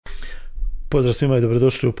Pozdrav svima i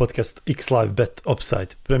dobrodošli u podcast X-Live Bet Offside.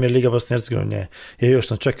 Premier Liga Bosne i Hercegovine je još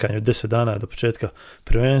na čekanju 10 dana do početka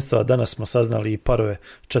prvenstva. Danas smo saznali i parove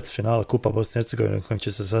četvrtfinala Kupa Bosne i Hercegovine u kojem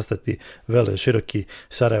će se sastati Vele Široki,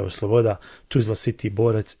 Sarajevo Sloboda, Tuzla City,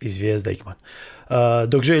 Borac i Zvijezda Igman.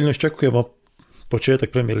 Dok željno iščekujemo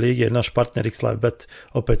početak Premier Lige, naš partner X-Live Bet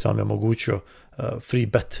opet vam je omogućio free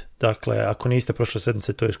bet. Dakle, ako niste prošle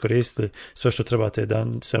sedmice to iskoristili, sve što trebate je da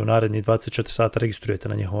se u narednih 24 sata registrujete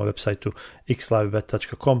na njihovom websajtu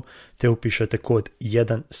xlivebet.com te upišete kod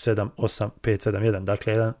 178571.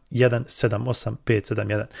 Dakle,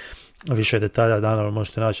 178571. Više detalja naravno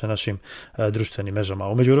možete naći na našim društvenim mrežama.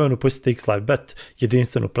 U međuvremenu posjetite X-Live Bet,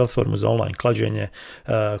 jedinstvenu platformu za online klađenje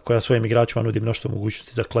koja svojim igračima nudi mnoštvo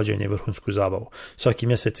mogućnosti za klađenje i vrhunsku zabavu. Svaki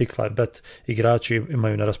mjesec X-Live Bet igrači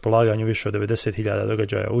imaju na raspolaganju više od 90.000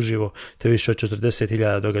 događaja uživo te više od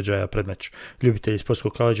 40.000 događaja pred meč. Ljubitelji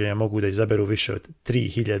sportskog klađenja mogu da izaberu više od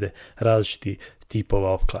 3.000 različitih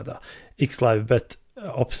tipova opklada. X-Live Bet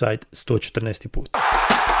Offside 114. put.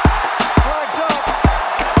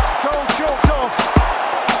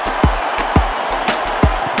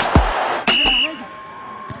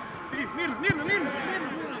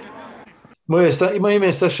 Moje ime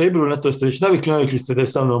je Saša Ibru, na to ste već navikli ste da je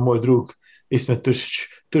sa mnom moj drug Ismet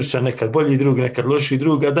Turša, nekad bolji drug, nekad lošiji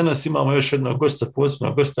drug, a danas imamo još jednog gosta,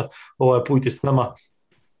 posebnog gosta, ovaj put je s nama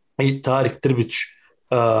i Tarik Trbić,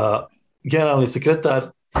 generalni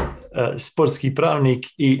sekretar, sportski pravnik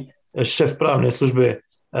i šef pravne službe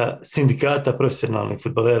sindikata profesionalnih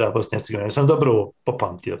fudbalera Bosne i Hercegovine. Sam dobro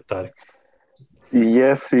popamtio, Tarik.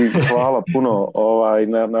 Jesi, hvala puno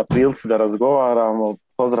na prilici da razgovaramo.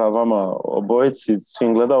 Pozdrav vama obojici,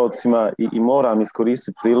 svim gledalcima i moram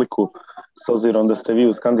iskoristiti priliku s obzirom da ste vi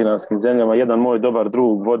u skandinavskim zemljama. Jedan moj dobar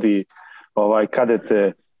drug vodi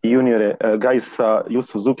kadete i juniore Gajsa,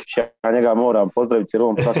 Jusuf Zukić, ja njega moram pozdraviti jer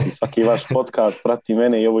on prati svaki vaš podcast, prati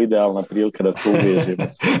mene i ovo je idealna prilika da to uvežemo.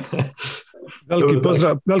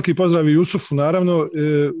 Veliki pozdrav i Jusufu, naravno,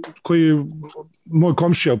 koji je moj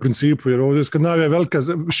komšija u principu, jer ovdje Skandinavija je velika,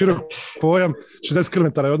 širok pojam, 60 km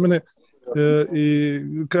od mene. I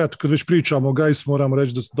kad već pričamo o Gajsu, moramo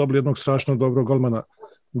reći da su dobili jednog strašno dobrog golmana,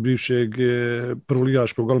 bivšeg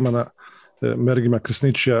prvoligaškog golmana Mergima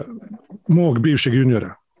Kresnića, mog bivšeg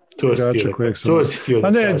juniora. To si htio. A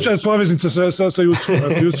ne, poveznica sa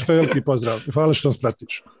Jusufom. Jusuf je veliki pozdrav. Hvala što nas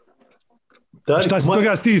pratiš.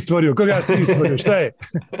 Koga si ti stvorio? Šta je?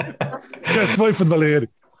 Kada su tvoji fudbaleri?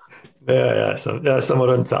 Ja sam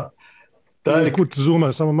Oronca. Kurt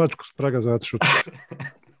Zuma, samo mačku s Praga zatišuti.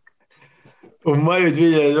 U maju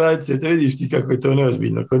 2020. vidiš ti kako je to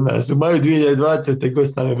neozbiljno kod nas. U maju 2020.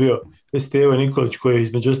 gost nam je bio Stevo Nikolić koji je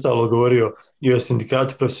između ostalo govorio i o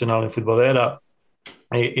sindikatu profesionalnih fudbalera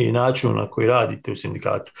i načinu na koji radite u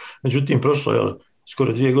sindikatu. Međutim, prošlo je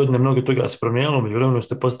skoro 2 godine, mnogo toga se promijenilo, međuvremenu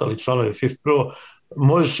ste postali članovi FIF Pro.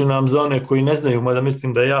 Možeš li nam za one koji ne znaju, mada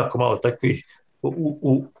mislim da je jako malo takvih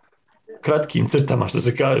u kratkim crtama, što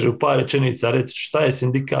se kaže, u par rečenica reći šta je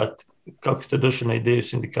sindikat, kako ste došli na ideju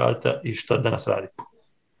sindikata i šta danas radite?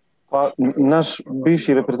 Pa, naš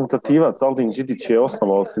bivši reprezentativac Aldin Đidić je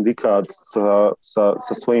osnovao sindikat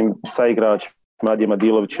sa svojim saigračima Adijema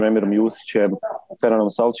Dilovićem, Emirom Jusićem, Feranom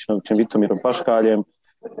Salčinovićem, Vitomirom Paškaljem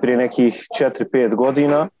prije nekih 4-5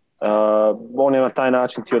 godina. On je na taj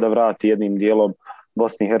način htio da vrati jednim dijelom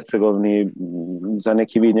Bosni i Hercegovini za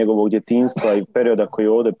neki vid njegovog djetinjstva i perioda koji je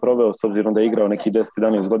ovdje proveo, s obzirom da je igrao neki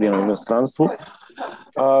 10-11 godina u inostranstvu.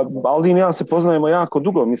 Aldin i ja se poznajemo jako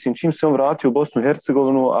dugo, mislim čim se on vratio u Bosnu i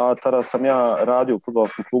Hercegovinu, a tada sam ja radio u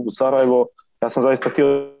fudbalskom klubu Sarajevo, ja sam zaista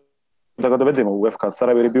htio da ga dovedemo u FK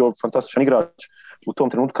Sarajevo jer je bio fantastičan igrač u tom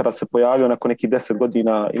trenutku kada se pojavio nakon nekih 10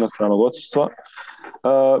 godina inostranog odsustva.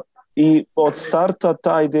 I od starta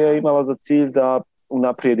ta ideja je imala za cilj da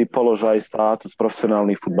unaprijedi položaj i status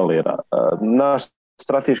profesionalnih fudbalera. Naš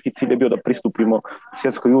strateški cilj je bio da pristupimo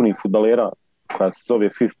svjetskoj uniji fudbalera koja se zove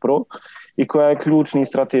FIF Pro i koja je ključni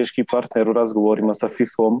strateški partner u razgovorima sa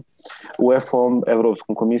FIF-om, UEFA-om,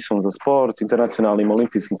 Europskom komisijom za sport, Internacionalnim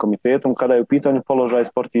olimpijskim komitetom kada je u pitanju položaj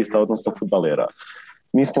sportista, odnosno fudbalera.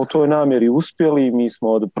 Mi smo u toj namjeri uspjeli, mi smo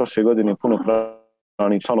od prošle godine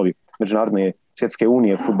punopravni članovi Međunarodne svjetske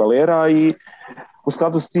unije fudbalera i u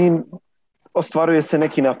skladu s tim ostvaruje se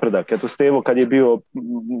neki napredak. Eto Stevo kad je bio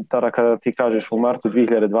tada kada ti kažeš u martu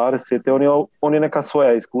 2020. On je neka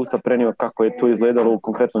svoja iskustva prenio kako je to izgledalo u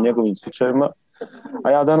konkretno njegovim slučajevima.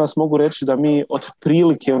 A ja danas mogu reći da mi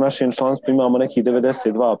otprilike u našem članstvu imamo nekih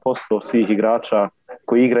 92% svih igrača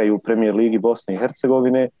koji igraju u Premier Ligi Bosne i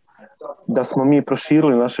Hercegovine, da smo mi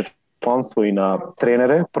proširili naše članstvo i na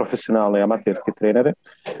trenere, profesionalne i amaterske trenere,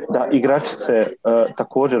 da igračice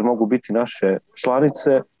također mogu biti naše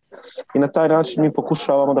članice, i na taj način mi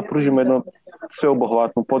pokušavamo da pružimo jednu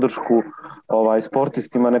sveobuhvatnu podršku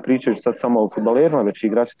sportistima, ne pričajući sad samo o fudbalerima, već i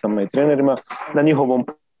igračicama i trenerima na njihovom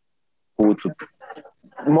putu.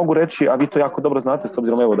 Mogu reći, a vi to jako dobro znate, s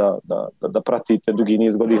obzirom evo da pratite dugi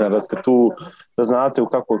niz godina, da ste tu, da znate u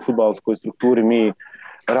kakvoj fudbalskoj strukturi mi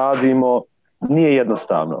radimo, nije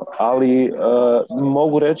jednostavno, ali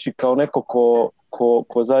mogu reći kao neko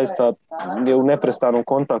ko zaista je u neprestanom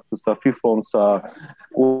kontaktu sa FIFA-om, sa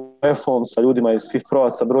UEFA-om, sa ljudima iz FIFPro-a,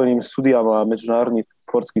 sa brojnim sudijama međunarodnih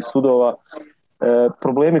sportskih sudova,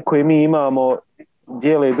 problemi koje mi imamo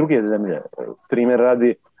dijele i druge zemlje. Primjer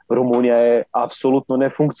radi, Rumunija je apsolutno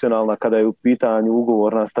nefunkcionalna kada je u pitanju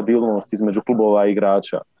ugovorna stabilnost između klubova i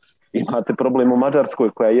igrača. Imate problem u Mađarskoj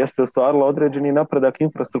koja jeste ostvarila određeni napredak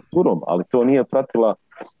infrastrukturom, ali to nije pratila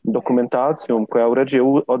dokumentacijom koja uređuje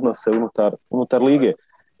odnose unutar lige.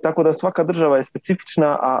 Tako da svaka država je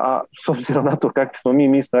specifična, a s obzirom na to kakvi smo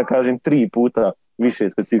mi smo, ja kažem, 3 puta više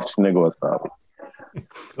specifični nego ostali.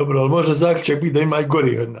 Dobro, ali može zaključak biti da ima i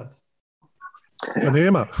gori od nas. Pa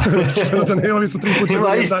nema. Nema, mi smo 3 puta ima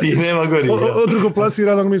gori. Isti, nema gori. Od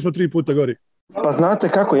drugoplasiranog mi smo 3 puta gori. Pa znate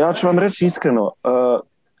kako, ja ću vam reći iskreno,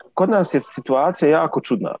 kod nas je situacija jako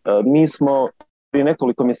čudna. Mi smo prije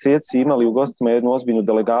nekoliko mjeseci imali u gostima jednu ozbiljnu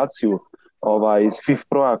delegaciju iz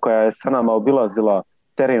FIFPro-a koja je sa nama obilazila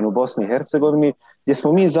teren u Bosni i Hercegovini, gdje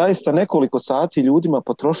smo mi zaista nekoliko sati ljudima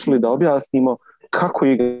potrošili da objasnimo kako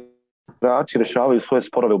igrači rješavaju svoje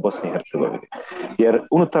sporove u Bosni i Hercegovini. Jer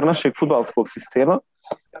unutar našeg fudbalskog sistema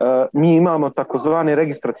mi imamo takozvane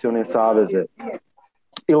registracione saveze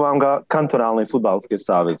ili vam ga kantonalne fudbalske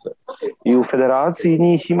saveze. I u federaciji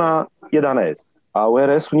njih ima 11, a u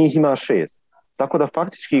RS-u njih ima 6. Tako da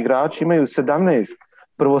faktički igrači imaju 17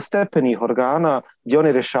 prvostepenih organa gdje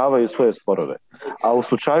oni rješavaju svoje sporove. A u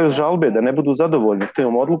slučaju žalbe da ne budu zadovoljni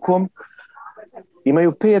tom odlukom,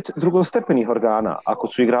 imaju 5 drugostepenih organa. Ako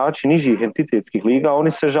su igrači nižih entitetskih liga,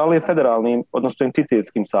 oni se žale federalnim, odnosno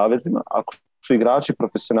entitetskim savezima. Ako su igrači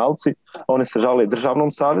profesionalci, oni se žale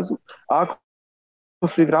državnom savezu. A ako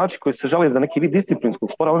su igrači koji se žale za neki vid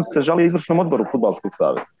disciplinskog spora, oni se žale izvršnom odboru fudbalskog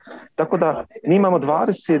saveza. Tako da mi imamo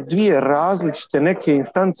 22 različite neke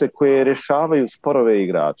instance koje rješavaju sporove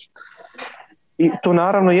igrača. I to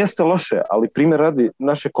naravno jeste loše, ali primjer radi,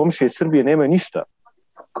 naše komšije iz Srbije nemaju ništa.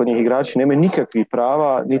 Kod njih igrači nemaju nikakvih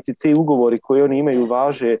prava, niti te ugovori koje oni imaju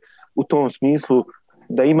važe u tom smislu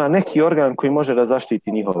da ima neki organ koji može da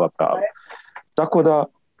zaštiti njihova prava. Tako da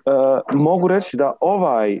mogu reći da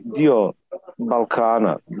ovaj dio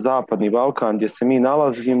Balkana, Zapadni Balkan, gdje se mi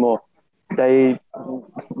nalazimo, da je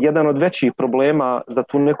jedan od većih problema za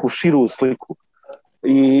tu neku širu sliku.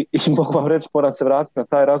 I mogu vam reći, moram se vratiti na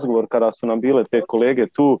taj razgovor kada su nam bile te kolege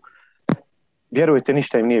tu. Vjerujte,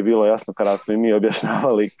 ništa im nije bilo jasno kada smo im mi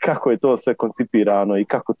objašnjavali kako je to sve koncipirano i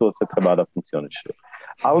kako to sve treba da funkcioniše.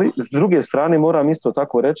 Ali s druge strane moram isto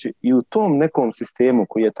tako reći, i u tom nekom sistemu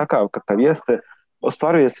koji je takav kakav jeste,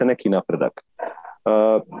 ostvaruje se neki napredak.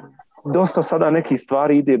 Dosta sada nekih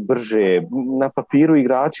stvari ide brže. Na papiru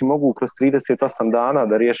igrači mogu kroz 38 dana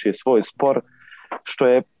da riješe svoj spor, što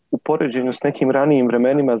je u poređenju s nekim ranijim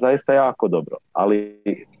vremenima zaista jako dobro. Ali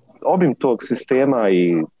obim tog sistema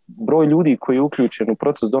i broj ljudi koji je uključen u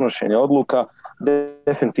proces donošenja odluka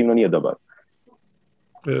definitivno nije dobar.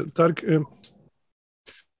 Tark,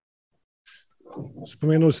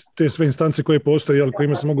 spomenuo te sve instance koje postoje, ali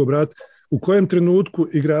kojima se mogu obratiti. U kojem trenutku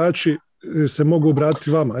igrači se mogu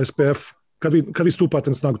obratiti vama, SPF, kad vi stupate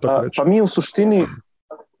na snagu, tako reći? Pa mi u suštini,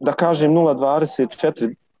 da kažem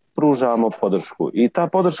 0.24, pružamo podršku. I ta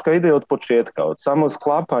podrška ide od početka, od samo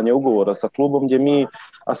sklapanja ugovora sa klubom, gdje mi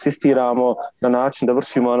asistiramo na način da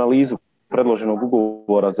vršimo analizu predloženog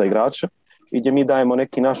ugovora za igrača i gdje mi dajemo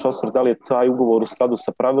neki naš osvrt da li je taj ugovor u skladu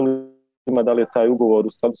sa pravilima, da li je taj ugovor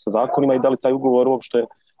u skladu sa zakonima i da li taj ugovor uopšte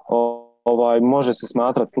može se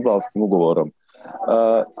smatrati fudbalskim ugovorom.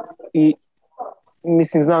 I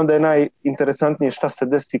mislim, znam da je najinteresantnije šta se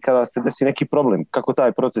desi kada se desi neki problem, kako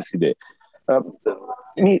taj proces ide.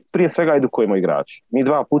 Mi prije svega edukujemo igrači. Mi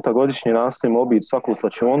 2 puta godišnje nastojimo obići svaku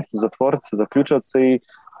slačionicu, zatvoriti se, zaključati se i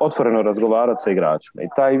otvoreno razgovarati sa igračima. I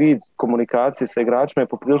taj vid komunikacije sa igračima je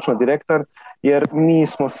poprilično direktan, jer mi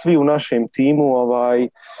smo svi u našem timu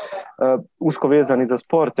usko vezani za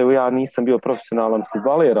sport. Evo, ja nisam bio profesionalan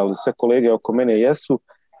fudbaler, ali sve kolege oko mene jesu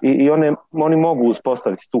i oni mogu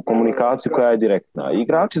uspostaviti tu komunikaciju koja je direktna. I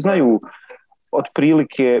igrači znaju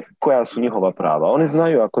otprilike koja su njihova prava. Oni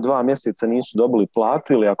znaju ako 2 mjeseca nisu dobili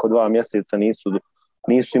platu ili ako 2 mjeseca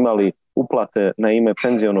nisu imali uplate na ime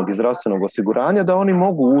penzionog i zdravstvenog osiguranja, da oni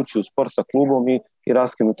mogu ući u spor sa klubom i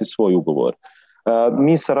raskinuti svoj ugovor.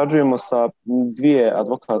 Mi sarađujemo sa 2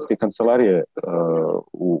 advokatske kancelarije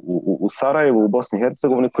u Sarajevu, u Bosni i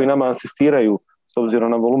Hercegovini, koji nama asistiraju s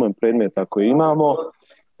obzirom na volumen predmeta koje imamo.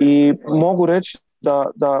 I mogu reći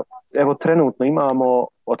da evo trenutno imamo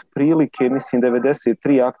otprilike, mislim,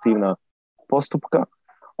 93 aktivna postupka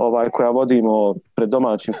koja vodimo pred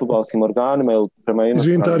domaćim fudbalskim organima ili prema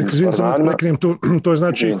inostranim organima. To je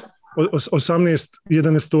znači 18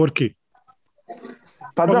 11-orki.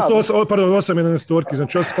 Pa da. 8 11-orki,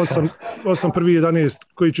 znači 8 prvi 11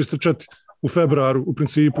 koji će strčati u februaru, u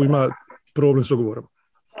principu ima problem s ugovorom.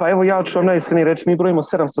 Pa evo ja ću vam najiskrenije reći, mi brojimo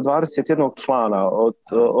 721 člana.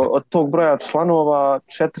 Od tog broja članova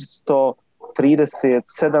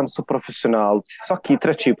 437 su profesionalci. Svaki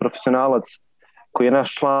treći profesionalac koji je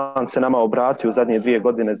naš član se nama obratio u zadnje 2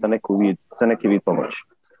 godine za neki vid pomoći.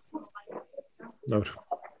 Dobro.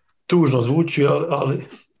 Tužno zvuči,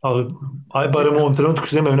 ali aj barem u ovom trenutku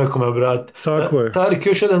se nemaju nekome obratiti. Tako je. Tarik,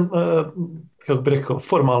 još jedan, kako bih rekao,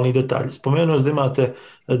 formalni detalj. Spomenuo se da imate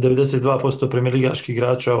 92% premijerligaških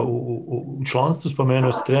igrača u članstvu,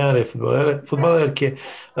 spomenuo se trenere, fudbalerke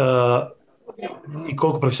i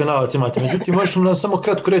koliko profesionalaca imate. Međutim, možete nam samo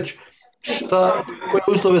kratko reći koje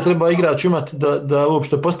uslove treba igrač imati da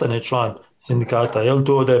uopšte postane član sindikata? Je li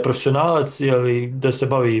to da je profesionalac ili da se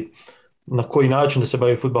bavi, na koji način da se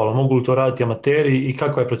bavi fudbalom? Mogu li to raditi amateri i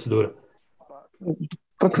kakva je procedura?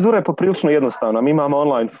 Procedura je poprilično jednostavna. Mi imamo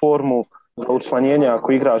online formu za učlanjenje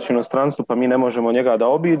ako igrač u inostranstvu, pa mi ne možemo njega da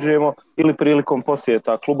obiđemo, ili prilikom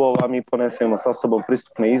posjeta klubova mi ponesemo sa sobom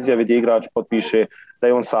pristupne izjave gdje igrač potpiše da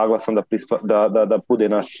je on saglasan da bude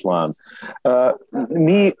naš član.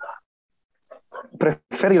 Mi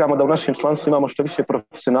preferiramo da u našem članstvu imamo što više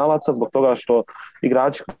profesionalaca zbog toga što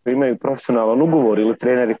igrači koji imaju profesionalan ugovor ili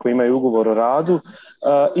treneri koji imaju ugovor o radu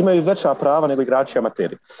imaju veća prava nego igrači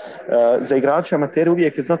amateri. Za igrače amateri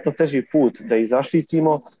uvijek je znatno teži put da ih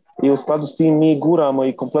zaštitimo i u skladu s tim mi guramo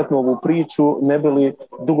i kompletnu ovu priču ne bi li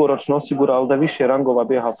dugoročno osigurali da više rangova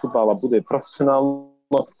BH fudbala bude profesionalno,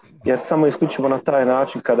 jer samo isključivo na taj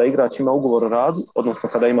način kada igrač ima ugovor o radu, odnosno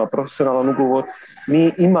kada ima profesionalan ugovor,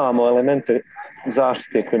 mi imamo elemente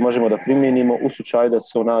zaštite koje možemo da primijenimo u slučaju da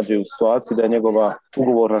se on nađe u situaciji da je njegova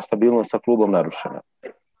ugovorna stabilnost sa klubom narušena.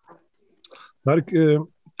 Tarik,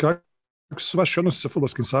 kako su vaši odnosi sa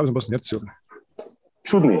Fudbalskim savezom Bosne i Hercegovine?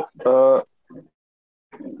 Čudni.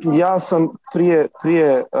 Ja sam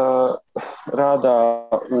prije rada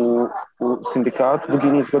u sindikatu dugi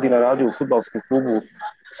niz godina radio u fudbalskom klubu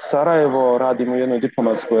Sarajevo, radim u jednoj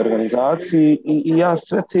diplomatskoj organizaciji i ja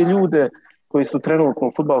sve te ljude koji su trenutno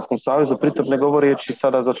u Fudbalskom savezu, pritom ne govoreći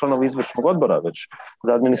sada za članove izvršnog odbora, već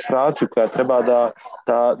za administraciju koja treba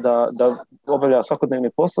da obavlja svakodnevne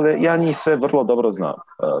poslove, ja njih sve vrlo dobro znam.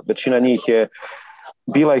 Većina njih je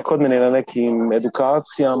bila i kod mene na nekim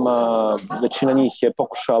edukacijama, većina njih je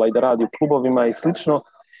pokušala i da radi u klubovima i slično.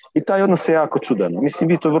 I taj odnos je jako čudan. Mislim,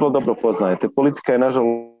 vi to vrlo dobro poznajete. Politika je,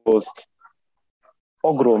 nažalost,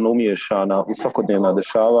 ogromno umiješana u svakodnevna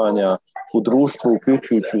dešavanja u društvu,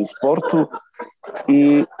 uključujući u sportu.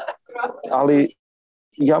 Ali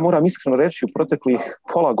ja moram iskreno reći, u proteklih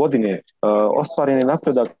pola godine ostvaren je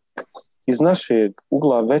napredak iz našeg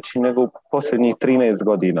ugla veći nego u posljednjih 13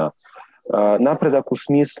 godina. Napredak u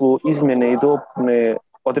smislu izmjene i dopune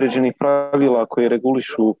određenih pravila koje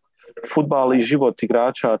regulišu fudbal i život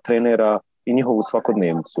igrača, trenera i njihovu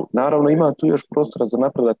svakodnevnicu. Naravno, ima tu još prostora za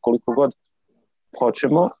napredak koliko god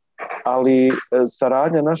hoćemo, ali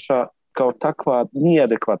saradnja naša kao takva nije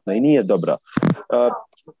adekvatna i nije dobra.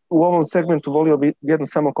 U ovom segmentu volio bi jednu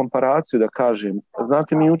samo komparaciju da kažem.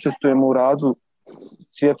 Znate, mi učestvujemo u radu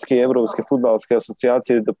Svjetske i Evropske fudbalske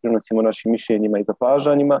asocijacije, doprinosimo našim mišljenjima i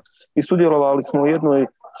zapažanjima i sudjelovali smo u jednoj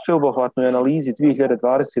sveobuhvatnoj analizi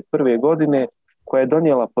 2021. godine koja je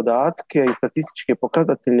donijela podatke i statističke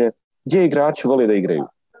pokazatelje gdje igrači vole da igraju.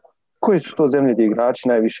 Koje su to zemlje gdje igrači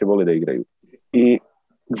najviše vole da igraju? I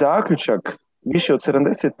zaključak više od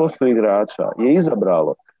 70% igrača je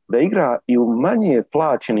izabralo da igra i u manje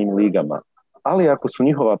plaćenim ligama, ali ako su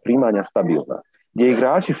njihova primanja stabilna, gdje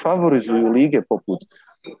igrači favorizuju lige poput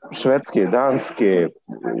Švedske, Danske,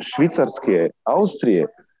 Švicarske, Austrije,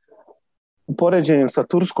 u poređenju sa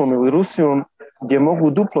Turskom ili Rusijom, gdje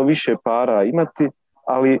mogu duplo više para imati,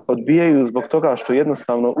 ali odbijaju zbog toga što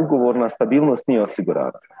jednostavno ugovorna stabilnost nije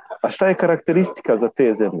osigurana. A šta je karakteristika za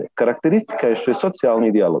te zemlje? Karakteristika je što je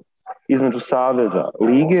socijalni dijalog između saveza,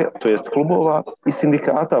 lige, to jest klubova i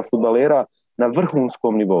sindikata fudbalera na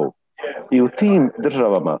vrhunskom nivou. I u tim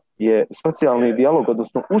državama je socijalni dijalog,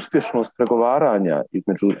 odnosno uspješnost pregovaranja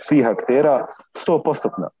između svih aktera 100%.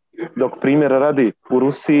 Dok primjera radi u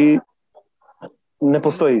Rusiji ne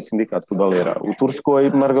postoji sindikat fudbalera, u Turskoj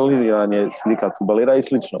marginaliziran je sindikat fudbalera i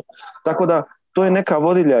slično. Tako da to je neka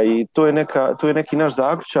vodilja i to je neki naš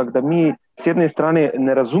zaključak da mi s jedne strane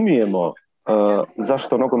ne razumijemo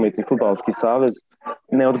zašto Nogometni fudbalski savez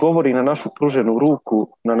ne odgovori na našu pruženu ruku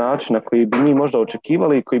na način na koji bi mi možda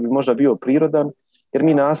očekivali i koji bi možda bio prirodan, jer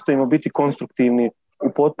mi nastojimo biti konstruktivni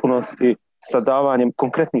u potpunosti sa davanjem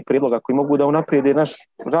konkretnih prijedloga koji mogu da unaprijede naš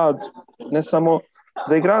rad ne samo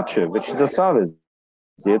za igrače, već i za savez.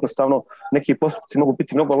 Jednostavno, neki postupci mogu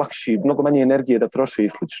biti mnogo lakši, mnogo manje energije da troše i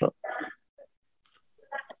slično.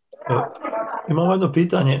 Imamo jedno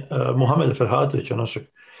pitanje Muhameda Ferhatovića, našeg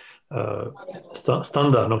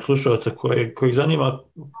standardnog slušalca kojeg zanima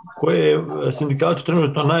koje je sindikatu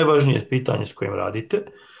trenutno najvažnije pitanje s kojim radite,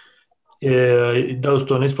 da li su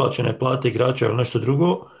to neisplaćene plate igrača ili nešto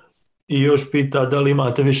drugo, i još pita da li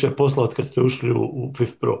imate više posla od kad ste ušli u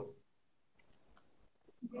FIFPro.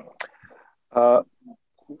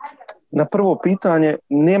 Na prvo pitanje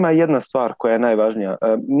nema jedna stvar koja je najvažnija.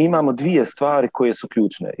 Mi imamo dvije stvari koje su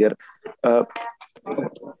ključne, jer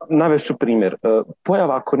navešću primjer.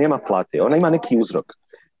 Pojava ako nema plate, ona ima neki uzrok.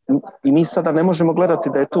 I mi sada ne možemo gledati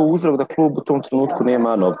da je to uzrok da klub u tom trenutku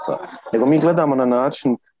nema novca, nego mi gledamo na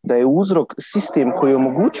način da je uzrok sistem koji je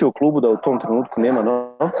omogućio klubu da u tom trenutku nema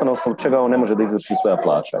novca, na osnovu čega on ne može da izvrši svoja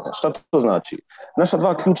plaćanja. Šta to znači? Naša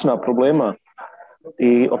dva ključna problema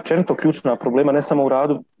i općenito ključna problema ne samo u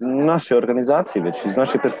radu naše organizacije, već iz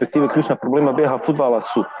naše perspektive ključna problema BH fudbala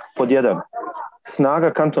su pod jedan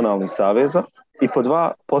snaga kantonalnih saveza i pod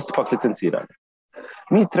dva postupak licenciranja.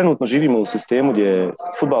 Mi trenutno živimo u sistemu gdje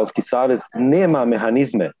fudbalski savez nema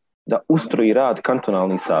mehanizme da ustroji rad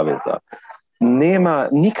kantonalnih saveza. Nema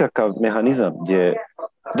nikakav mehanizam gdje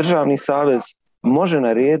državni savez može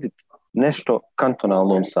narediti nešto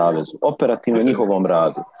kantonalnom savezu, operativno njihovom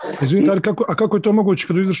radu. Izvinite, a kako je to moguće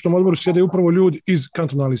kad u izvršnom odboru sjede upravo ljudi iz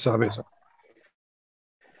kantonalnih saveza?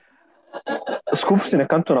 Skupštine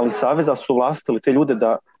kantonalnih saveza su vlastili te ljude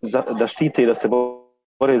da štite i da se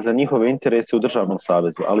bore za njihove interese u državnom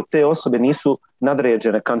savezu, ali te osobe nisu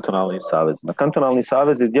nadređene kantonalnim savezima. Kantonalni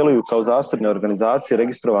savezi djeluju kao zasebne organizacije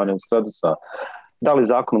registrovane u skladu sa da li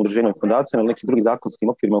zakonom o udruženju fondacijama ili nekim drugim zakonskim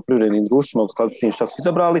okvirima u privrednim društvima u skladu s tim što su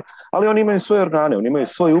izabrali, ali oni imaju svoje organe, oni imaju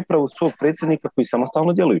svoju upravu, svog predsjednika koji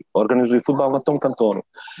samostalno djeluju, organizuju fudbal na tom kantonu.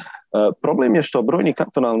 Problem je što brojni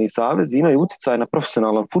kantonalni savezi imaju utjecaj na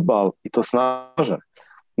profesionalan fudbal i to snažan,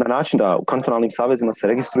 na način da u kantonalnim savezima se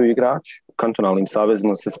registruju igrači, u kantonalnim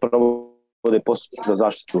savezima se sprovode postupci za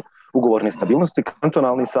zaštitu ugovorne stabilnosti,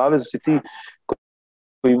 kantonalni savezi su ti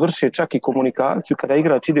koji vrše čak i komunikaciju kada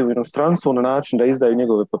igrač ide u inostranstvo na način da izdaju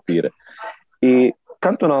njegove papire. I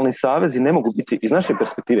kantonalni savezi ne mogu biti, iz naše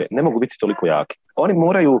perspektive, ne mogu biti toliko jaki. Oni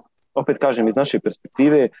moraju, opet kažem, iz naše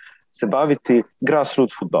perspektive se baviti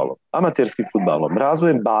grassroots fudbalom, amaterskim fudbalom,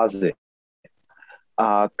 razvojem baze.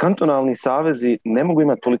 A kantonalni savezi ne mogu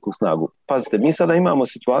imati toliku snagu. Pazite, mi sada imamo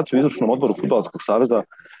situaciju u izvršnom odboru Fudbalskog saveza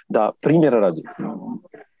da, primjera radi,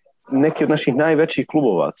 neki od naših najvećih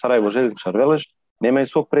klubova, Sarajevo, Željezničar, Velež, nemaju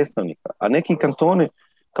svog predstavnika, a neki kantoni,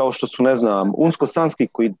 kao što su, ne znam, Unsko-Sanski,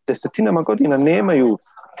 koji desetinama godina nemaju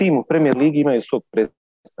tim u Premier ligi, imaju svog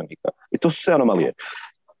predstavnika. I to su sve anomalije.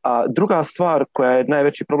 A druga stvar koja je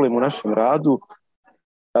najveći problem u našem radu,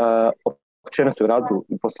 općenito u radu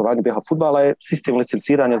i poslovanju BH fudbala, je sistem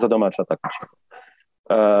licenciranja za domaća takmičenja.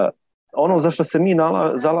 Ono za što se mi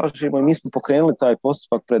zalažemo i mi smo pokrenuli taj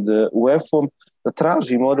postupak pred UEFA-om, da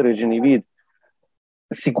tražimo određeni vid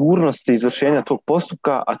sigurnosti izvršenja tog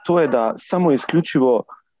postupka, a to je da samo isključivo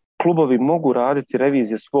klubovi mogu raditi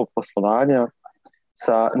revizije svog poslovanja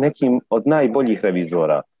sa nekim od najboljih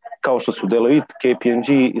revizora, kao što su Deloitte, KPMG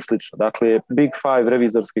i slično. Dakle, Big Five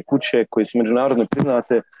revizorske kuće koje su međunarodno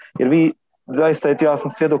priznate, jer vi zaista, ja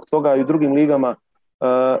sam svjedok toga i u drugim ligama,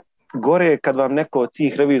 gore je kad vam neko od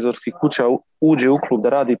tih revizorskih kuća uđe u klub da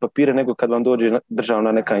radi papire nego kad vam dođe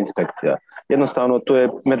državna neka inspekcija. Jednostavno, to je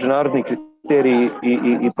međunarodni kriterij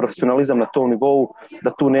i profesionalizam na tom nivou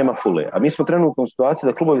da tu nema fule. A mi smo trenutno u situaciji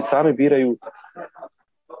da klubovi sami biraju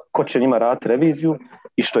ko će njima raditi reviziju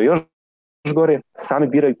i što je još gore, sami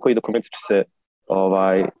biraju koji dokumenti će se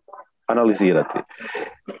analizirati.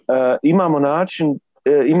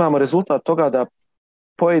 Imamo rezultat toga da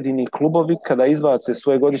pojedini klubovi kada izbace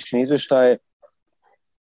svoje godišnje izvještaje,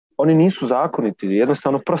 oni nisu zakoniti.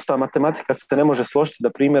 Jednostavno, prosta matematika se ne može složiti da,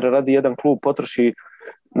 primjer radi, jedan klub potroši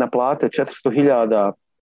na plate 400.000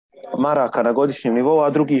 maraka na godišnjem nivou, a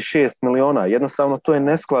drugi 6 miliona. Jednostavno, to je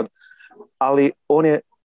nesklad, ali on je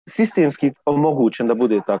sistemski omogućen da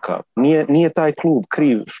bude takav. Nije taj klub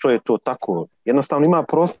kriv što je to tako. Jednostavno, ima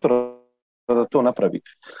prostora da to napravi.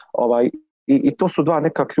 I to su dva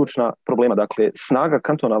neka ključna problema. Dakle, snaga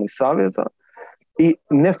kantonalnih saveza i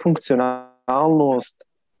nefunkcionalnost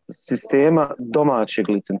sistema domaćeg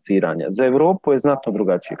licenciranja. Za Europu je znatno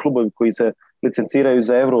drugačije. Klubovi koji se licenciraju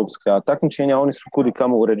za evropska takmičenja, oni su kudi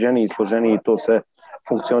kamo uređeniji i složeniji, to se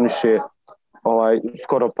funkcioniše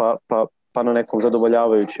skoro pa na nekom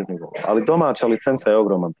zadovoljavajućem nivou. Ali domaća licenca je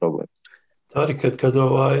ogroman problem. Tarik,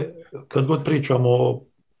 kad god pričamo o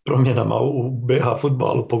promjenama u BiH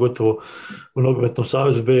fudbalu, pogotovo u Nogometnom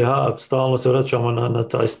savezu BiH, stalno se vraćamo na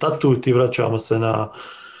taj statut i vraćamo se na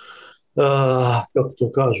kako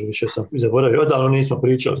to kažu, više sam zaboravio, odavno nismo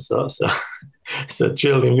pričali sa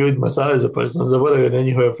čelnim ljudima saveza, pa sam zaboravio na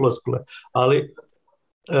njihove floskule, ali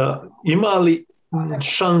ima li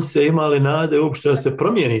šanse, ima li nade uopšte da se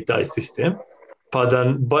promijeni taj sistem, pa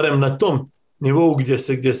da barem na tom nivou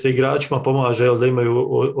gdje se igračima pomaže da imaju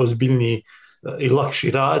ozbiljniji i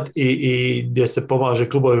lakši rad i gdje se pomaže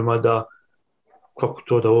klubovima da, kako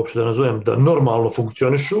to da uopšte da nazovem, da normalno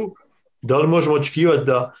funkcionišu. Da li možemo očekivati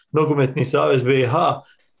da Nogometni savez BiH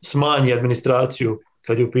smanji administraciju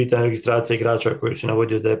kad je u pitanju registracija igrača koji se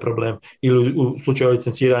navodio da je problem, ili u slučaju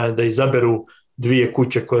licenciranja da izaberu 2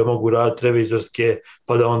 kuće koje mogu raditi revizorske,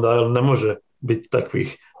 pa da onda ne može biti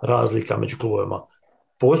takvih razlika među klubovima?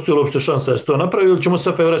 Postoji li uopšte šansa da se to napravi ili ćemo se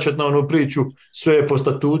opet vraćati na onu priču, sve je po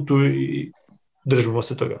statutu i držimo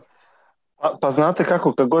se toga? Pa znate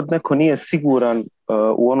kako, kad god neko nije siguran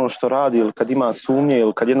u ono što radi ili kad ima sumnje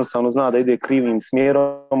ili kad jednostavno zna da ide krivim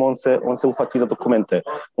smjerom, on se uhvati za dokumente,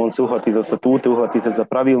 on se uhvati za statute, uhvati se za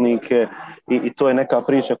pravilnike i to je neka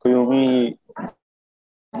priča koju mi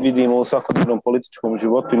vidimo u svakodnevnom političkom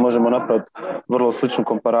životu i možemo napraviti vrlo sličnu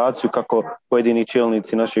komparaciju kako pojedini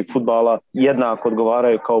čelnici našeg fudbala jednako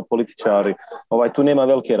odgovaraju kao političari. Tu nema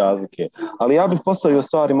velike razlike. Ali ja bih postavio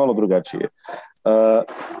stvari malo drugačije.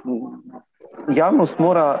 Javnost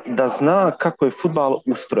mora da zna kako je fudbal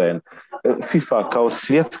ustrojen. FIFA kao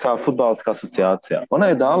svjetska fudbalska asocijacija, ona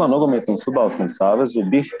je dala Nogometnom fudbalskom savezu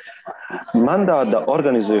BiH mandat da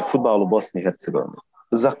organizuje fudbal u Bosni i Hercegovini.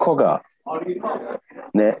 Za koga?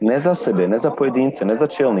 Ne za sebe, ne za pojedince, ne za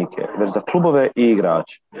čelnike, već za klubove i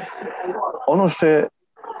igrače. Ono što je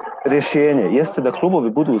rješenje jeste da klubovi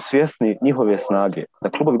budu svjesni njihove snage, da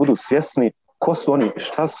klubovi budu svjesni ko su oni,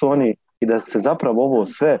 šta su oni i da se zapravo ovo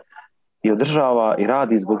sve i održava i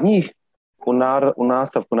radi zbog njih, u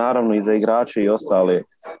nastavku naravno i za igrače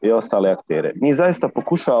i ostale aktere. Mi zaista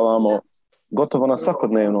pokušavamo gotovo na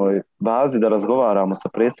svakodnevnoj bazi da razgovaramo sa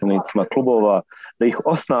predstavnicima klubova, da ih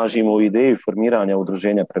osnažimo u ideju formiranja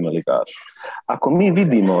udruženja premijerligaša. Ako mi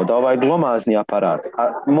vidimo da ovaj glomazni aparat,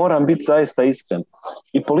 a moram biti zaista iskren,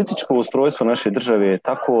 i političko ustrojstvo naše države je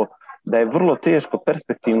tako da je vrlo teško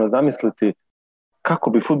perspektivno zamisliti kako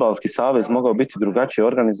bi fudbalski savez mogao biti drugačije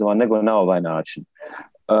organizovan nego na ovaj način.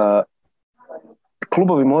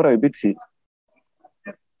 Klubovi moraju biti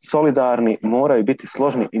solidarni, moraju biti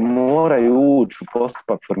složni i moraju ući u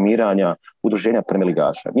postupak formiranja udruženja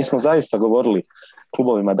premijerligaša. Mi smo zaista govorili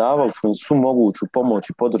klubovima, davali smo im svu moguću pomoć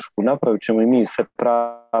i podršku, napravit ćemo i mi sve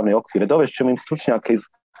pravne okvire, dovešćemo im stručnjake iz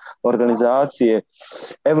organizacije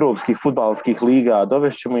evropskih fudbalskih liga,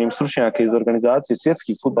 dovešćemo im stručnjake iz organizacije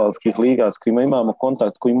svjetskih fudbalskih liga s kojima imamo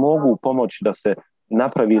kontakt, koji mogu pomoći da se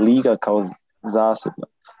napravi liga kao zasebna.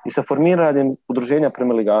 I sa formiranjem udruženja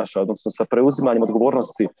premijerligaša, odnosno sa preuzimanjem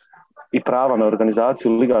odgovornosti i prava na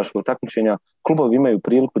organizaciju ligaškog takmičenja, klubovi imaju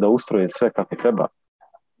priliku da ustroje sve kako treba.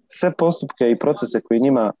 Sve postupke i procese koji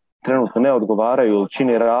njima trenutno ne odgovaraju ili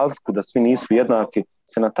čine razliku da svi nisu jednaki,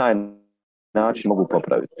 se na taj način mogu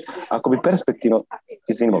popraviti. Ako bi perspektivno,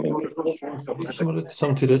 izvini molim.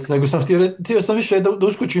 Sam ti reci, nego sam htio sam više da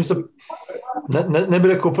uskočim sa, ne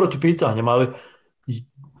bih rekao protupitanjem, ali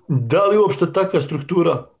da li uopšte takva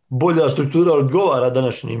struktura, bolja struktura odgovara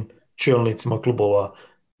današnjim čelnicima klubova?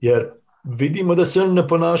 Jer vidimo da se oni ne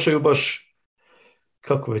ponašaju baš,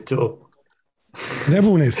 kako je to? Ne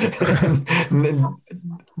bune se.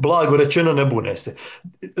 Blago rečeno, ne bune se.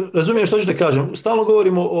 Razumijem što ću da kažem. Stalno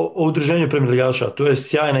govorimo o udruženju premijerligaša. To je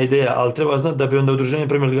sjajna ideja, ali treba znati da bi onda udruženje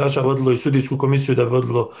premijerligaša vodilo i sudijsku komisiju, da bi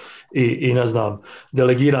vodilo i ne znam,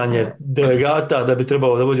 delegiranje delegata, da bi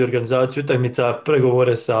trebalo da vodi organizaciju utakmica,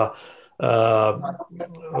 pregovore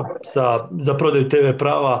za prodaju TV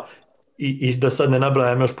prava i da sad ne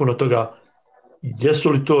nabrajam još puno toga. Jesu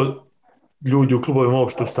li to ljudi u klubovima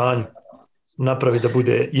uopšte u stanju napravi da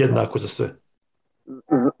bude jednako za sve?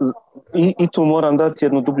 I tu moram dati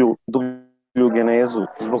jednu dublju genezu.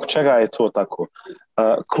 Zbog čega je to tako?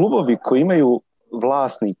 Klubovi koji imaju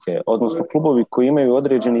vlasnike, odnosno klubovi koji imaju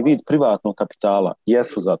određeni vid privatnog kapitala,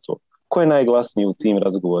 jesu za to. Ko je najglasniji u tim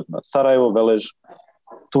razgovorima? Sarajevo, Velež,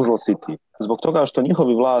 Tuzla City. Zbog toga što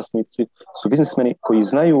njihovi vlasnici su biznismeni koji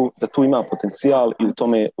znaju da tu ima potencijal i u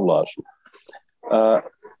tome ulažu.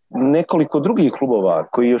 nekoliko drugih klubova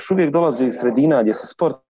koji još uvijek dolaze iz sredina gdje se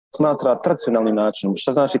sport smatra tradicionalnim načinom.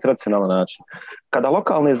 Šta znači tradicionalan način? Kada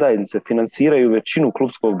lokalne zajednice finansiraju većinu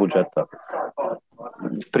klubskog budžeta,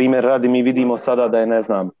 primjer radi mi vidimo sada da je, ne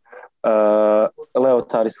znam,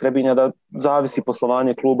 Leotar iz Trebinja, da zavisi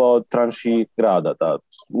poslovanje kluba od tranši grada, da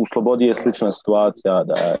u Slobodi je slična situacija,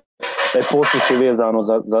 da je posluh vezano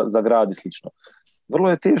za grad i slično. Vrlo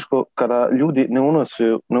je teško kada ljudi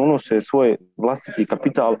ne unose svoj vlastiti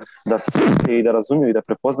kapital da shvate i da razumiju i da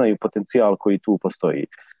prepoznaju potencijal koji tu postoji.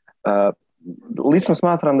 Lično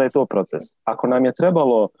smatram da je to proces. Ako nam je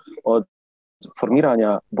trebalo od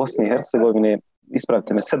formiranja Bosne i Hercegovine,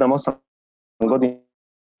 ispravite me, 7-8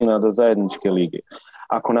 godina do zajedničke lige.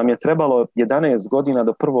 Ako nam je trebalo 11 godina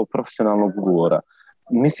do prvog profesionalnog ugovora,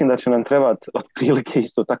 mislim da će nam trebati otprilike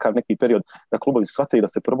isto takav neki period da klubovi shvate i da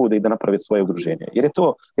se probude i da naprave svoje udruženje. Jer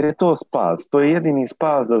je to spas. To je jedini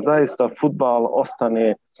spas da zaista fudbal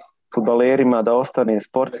ostane fudbalerima, da ostane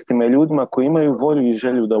sportistima i ljudima koji imaju volju i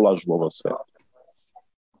želju da ulažu u ovo sve.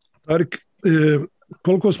 Tarik,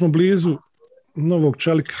 koliko smo blizu novog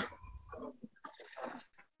čelika?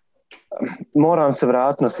 Moram se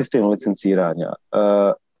vratiti na sistem licenciranja.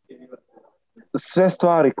 Sve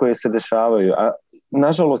stvari koje se dešavaju, a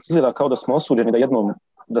nažalost izgleda kao da smo osuđeni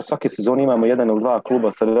da svake sezone imamo 1 ili 2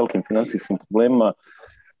 kluba sa velikim financijskim problemima.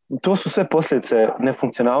 To su sve posljedice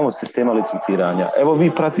nefunkcionalnosti sistema licenciranja. Evo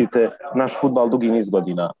vi pratite naš fudbal dugi niz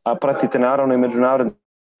godina, a pratite naravno i međunarodni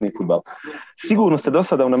fudbal. Sigurno ste do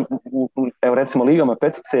sada evo recimo ligama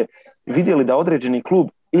petice vidjeli da određeni klub,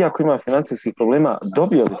 iako ima financijskih problema,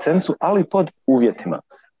 dobije licencu, ali pod uvjetima.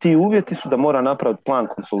 Ti uvjeti su da mora napraviti plan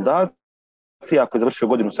konsolidacije, ako je završio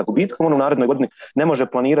godinu sa gubitkom, on u narednoj godini ne može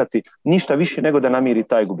planirati ništa više nego da namiri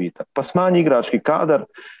taj gubitak. Pa smanji igrački kadar,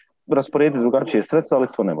 rasporediti drugačije sredstva, ali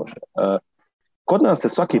to ne može. Kod nas se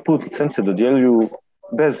svaki put licence dodjeljuju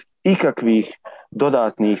bez ikakvih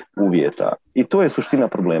dodatnih uvjeta. I to je suština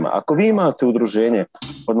problema. Ako vi imate udruženje,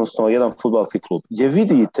 odnosno jedan fudbalski klub, gdje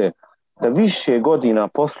vidite da više godina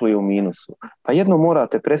posluje u minusu, pa jedno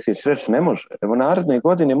morate presjeći, reći ne može. Evo naredne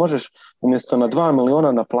godine možeš umjesto na 2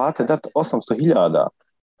 miliona na plate dati 800.000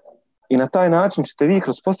 i na taj način ćete vi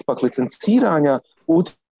kroz postupak licenciranja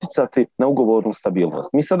utjecati na ugovornu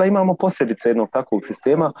stabilnost. Mi sada imamo posljedice jednog takvog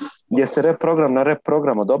sistema gdje se rep program na rep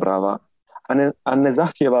program odobrava, a ne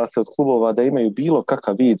zahtijeva se od klubova da imaju bilo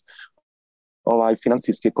kakav vid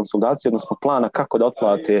financijske konsolidacije, odnosno plana kako da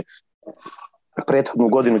otplate prethodnu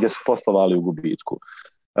godinu gdje su poslovali u gubitku.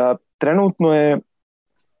 Trenutno je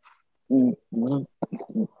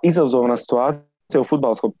izazovna situacija u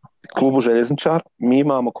fudbalskom klubu Željezničar. Mi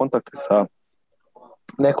imamo kontakte sa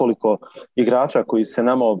nekoliko igrača koji se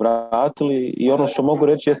nama obratili i ono što mogu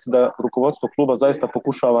reći jeste da rukovodstvo kluba zaista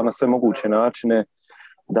pokušava na sve moguće načine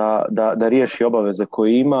da riješi obaveze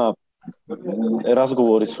koje ima.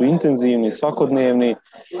 Razgovori su intenzivni, svakodnevni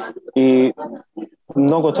i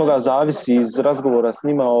mnogo toga zavisi iz razgovora s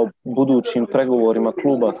njima o budućim pregovorima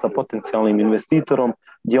kluba sa potencijalnim investitorom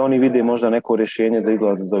gdje oni vide možda neko rješenje za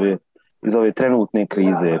izlaz iz ove trenutne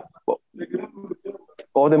krize.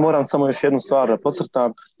 Ovdje moram samo još jednu stvar da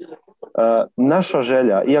podcrtam. Naša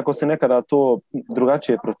želja, iako se nekada to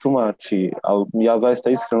drugačije protumači, ali ja zaista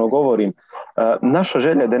iskreno govorim, naša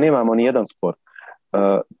želja je da nemamo ni jedan spor.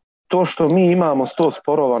 To što mi imamo 100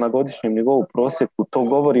 sporova na godišnjem nivou prosjeku, to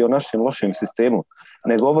govori o našem lošem sistemu,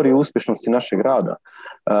 ne govori o uspješnosti našeg rada.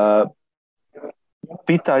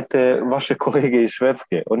 Pitajte vaše kolege iz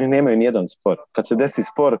Švedske, oni nemaju nijedan spor. Kad se desi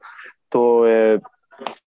spor, to je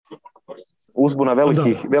uzbuna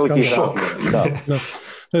velikih šok. Da.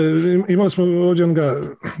 Imali smo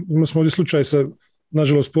ovdje slučaj sa,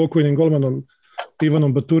 nažalost, pokojnim golmanom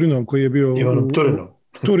Ivanom Baturinom, koji je bio...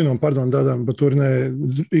 Turinom, pardon, da, Baturina je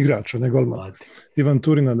igrač, ne golman. Ivan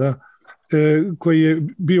Turina, da. Koji je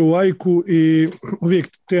bio u Ajku i uvijek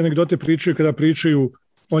te anegdote pričaju kada pričaju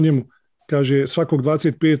o njemu. Kaže, svakog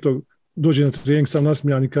 25. dođe na trening sam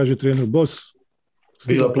nasmijan i kaže trener, bos,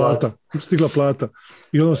 stigla plata.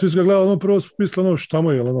 I ono, svi su ga gledali, prvo mislili, šta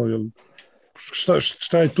mu je,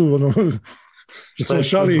 šta je tu, što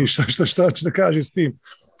šali, šta će da kaže s tim.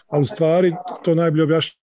 Ali u stvari to najbolje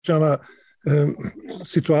objašnjava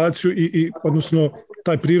situaciju i odnosno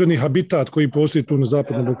taj prirodni habitat koji postoji tu na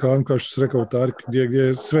Zapadnom Balkanu, kao što se rekao Tarik,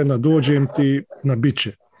 gdje sve na dođem ti na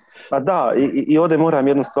biće. Pa da, i ovdje moram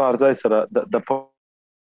jednu stvar zaista da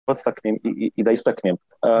podstaknem i da istaknem.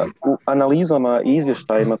 U analizama i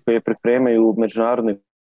izvještajima koje pripremaju međunarodne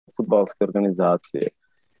fudbalske organizacije,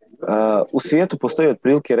 u svijetu postoji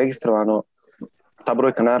otprilike registrovano, ta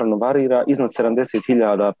brojka naravno varira, iznad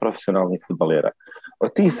 70.000 profesionalnih fudbalera.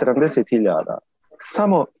 Od tih 70.000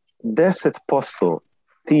 samo 10%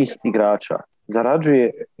 tih igrača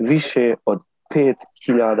zarađuje više od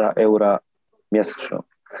 5.000 eura mjesečno.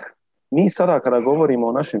 Mi sada kada govorimo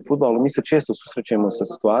o našem fudbalu, mi se često susrećemo sa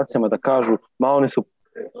situacijama da kažu ma oni su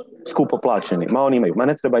skupo plaćeni, ma oni imaju, ma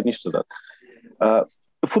ne treba ništa dati.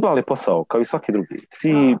 Fudbal je posao, kao i svaki drugi.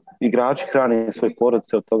 Ti igrači hrane svoje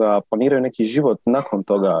porodice od toga, planiraju neki život nakon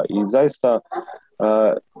toga i zaista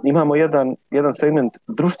imamo jedan segment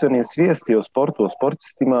društvene svijesti o sportu, o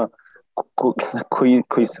sportistima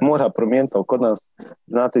koji se mora promijeniti, ali kod nas,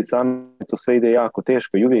 znate i sami, to sve ide jako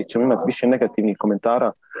teško i uvijek ćemo imati više negativnih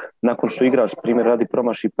komentara nakon što igrač, primjer radi,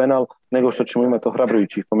 promaši penal, nego što ćemo imati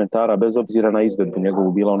ohrabrujućih komentara bez obzira na izvedbu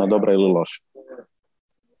njegovu, bila ona dobra ili loša.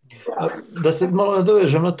 Da se malo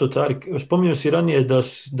nadovežem na to, Tarik, spominjao si ranije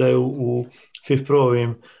da je u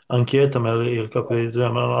FIFPro-ovim anketama ili kako je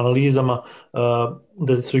analizama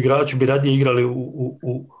da su igrači bi radije igrali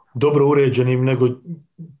u dobro uređenim nego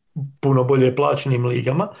puno bolje plaćenim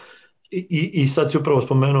ligama i sad si upravo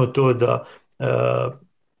spomenuo to da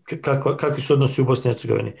kakvi su odnosi u Bosni i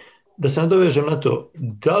Hercegovini. Da se nadovežem na to,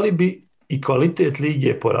 da li bi i kvalitet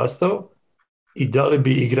lige porastao i da li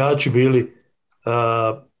bi igrači bili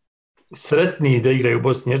sretniji da igraju u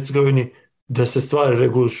Bosni i Hercegovini da se stvari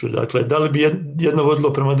regulišu? Dakle, da li bi jedno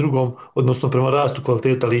vodilo prema drugom, odnosno prema rastu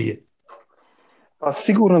kvaliteta lige? Pa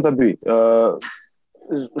sigurno da bi.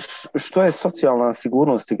 Što je socijalna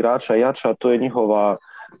sigurnost igrača jača, to je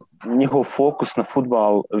njihov fokus na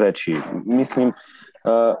fudbal veći.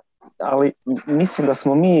 Ali mislim da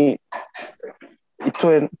smo mi, i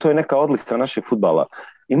to je neka odlika našeg fudbala,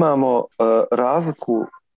 imamo razliku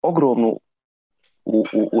ogromnu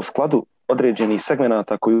u skladu određenih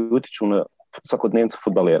segmenata koji utiču na svakodnevnicu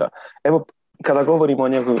fudbalera. Evo, kada govorimo o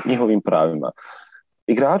njihovim pravima,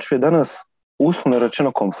 igraču je danas uslovno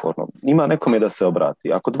rečeno komfortno. Ima nekome da se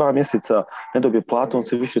obrati. Ako 2 mjeseca ne dobije platu, on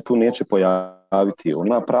se više tu neće pojaviti. On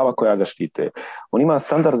ima prava koja ga štite. On ima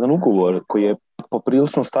standardan ugovor koji je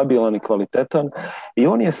poprilično stabilan i kvalitetan i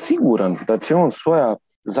on je siguran da će on svoja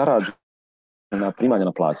zarađena primanja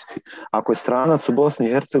naplatiti. Ako je stranac u Bosni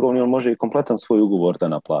i Hercegovini, on može i kompletan svoj ugovor da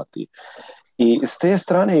naplati. I s te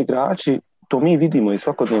strane igrači, to mi vidimo iz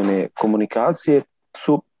svakodnevne komunikacije,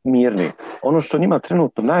 su mirni. Ono što njima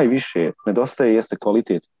trenutno najviše nedostaje jeste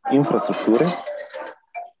kvalitet infrastrukture.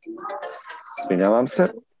 Svinjavam se,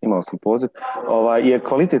 imao sam poziv. Je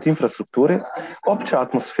kvalitet infrastrukture, opća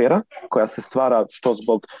atmosfera koja se stvara što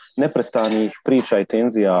zbog neprestanih priča i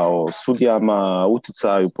tenzija o sudijama,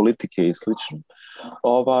 uticaju politike i slično.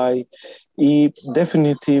 I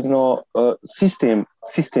definitivno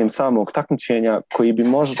sistem samog takmičenja koji bi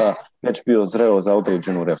možda već bio zreo za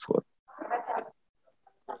određenu reformu.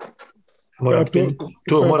 Moram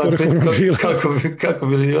kako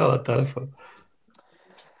bi izgledala ta reforma.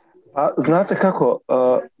 Znate kako,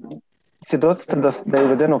 svjedoci ste da je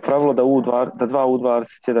uvedeno pravilo da 2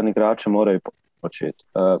 U21 igrača moraju početi.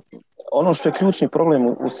 Ono što je ključni problem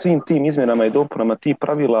u svim tim izmjenama i dopunama tih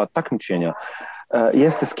pravila takmičenja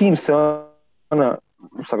jeste s kim se ona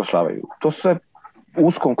usaglašavaju. To sve u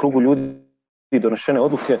uskom krugu ljudi donešene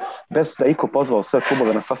odluke bez da iko pozvao sve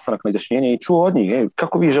klubove na sastanak, na izjašnjenje i čuo od njih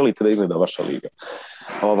kako vi želite da izgleda vaša liga.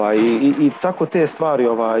 I tako te stvari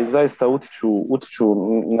zaista utiču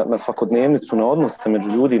na svakodnevnicu, na odnose među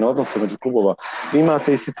ljudi, na odnose među klubova. Vi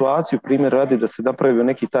imate i situaciju, primjer radi, da se napravio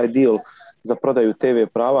neki taj deal za prodaju TV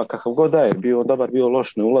prava, kakav god da je, bio dobar, bio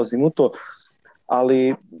loš, ne ulazim u to,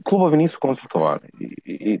 ali klubovi nisu konsultovani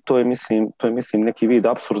i to je mislim neki vid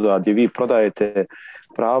apsurda gdje vi prodajete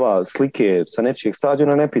prava, slike sa nečijeg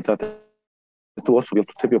stadiona, ne pitate tu osobu, je li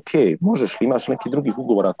to tebi ok, možeš li, imaš neki drugih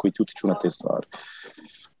ugovora koji ti utiču na te stvari.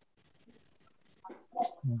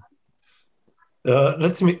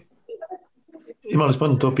 Reci mi, imali smo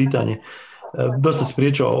to pitanje, dosta se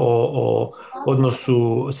pričao o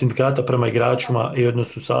odnosu sindikata prema igračima i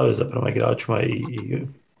odnosu saveza prema igračima i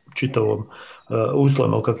čitavom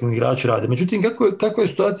uslovima u kakvim igrači rade. Međutim, kakva je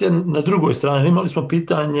situacija na drugoj strani? Imali smo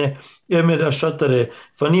pitanje Emira Šatare,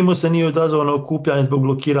 Fanimo se nije odazvao na okupljanje zbog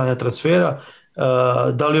blokiranja transfera,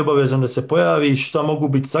 da li je obavezan da se pojavi, šta mogu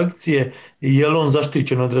biti sankcije, je li on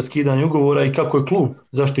zaštićen od raskidanja ugovora i kako je klub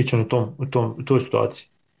zaštićen u toj situaciji?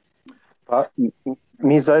 Pa,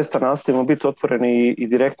 mi zaista nastavimo biti otvoreni i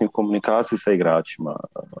direktni u komunikaciji sa igračima.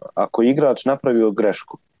 Ako igrač napravio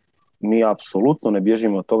grešku, mi apsolutno ne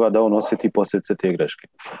bježimo od toga da on osjeti posljedice te greške.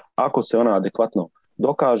 Ako se ona adekvatno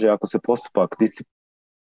dokaže, ako se postupak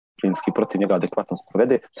disciplinski protiv njega adekvatno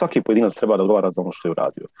sprovede, svaki pojedinac treba da odgovara za ono što je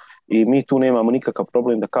uradio. I mi tu nemamo nikakav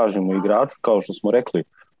problem da kažemo igraču, kao što smo rekli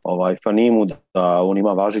Fanimu, da on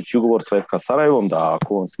ima važeći ugovor sa FK Sarajevom, da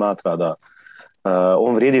ako on smatra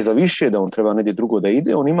on vrijedi za više, da on treba negdje drugo da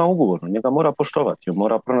ide, on ima ugovor, njega mora poštovati, on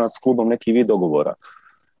mora pronaći s klubom neki vid dogovora.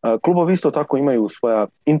 Klubovi isto tako imaju svoja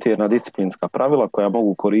interna disciplinska pravila koja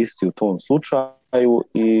mogu koristiti u tom slučaju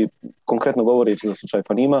i konkretno govoreći za slučaj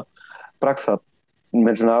Fanima, praksa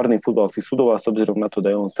međunarodnih fudbalskih sudova, s obzirom na to da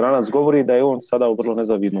je on stranac, govori da je on sada u vrlo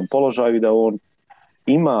nezavidnom položaju i da on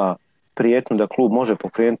ima prijetnju da klub može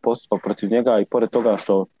pokrenuti postupak protiv njega i pored toga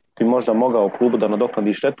što bi možda mogao klubu da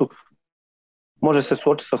nadoknadi štetu, može se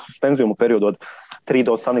suočiti sa suspenzijom u periodu od 3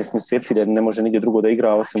 do 18 mjeseci da ne može nigdje drugo da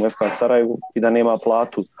igra osim u FK Sarajevu i da nema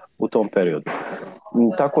platu u tom periodu.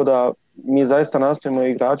 Tako da mi zaista nastojimo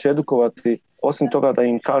igrače edukovati, osim toga da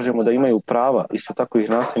im kažemo da imaju prava, isto tako ih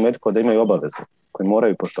nastojimo edukovati da imaju obaveze koje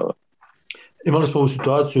moraju poštovati. Imali smo ovu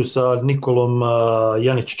situaciju sa Nikolom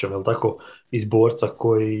Janičićem, jel tako, iz Borca,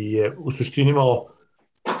 koji je u suštini imao,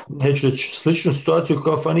 neću reći sličnu situaciju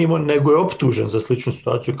kao Fanimo, nego je optužen za sličnu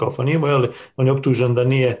situaciju kao Fanimo, jel? On je optužen da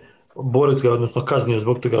nije, Borac ga odnosno kaznio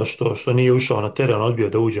zbog toga što nije ušao na teren, odbio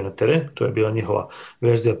da uđe na teren, to je bila njihova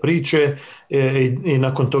verzija priče i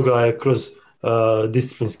nakon toga je kroz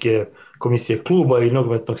disciplinske komisije kluba i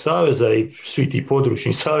nogometnog saveza i svi ti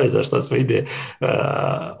područni saveza šta sve ide,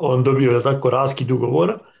 on dobio tako raskid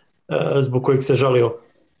ugovora zbog kojeg se žalio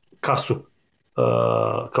kasu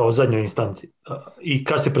kao zadnjoj instanci i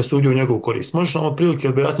kad se presudio u njegovu korist. Možeš nam prilike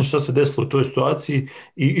objasniti šta se desilo u toj situaciji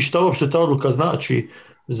i šta uopšte ta odluka znači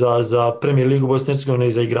za Premier ligu Bosne i Hercegovine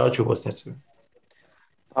i za igrače u Bosni i Hercegovini?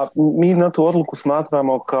 Mi na tu odluku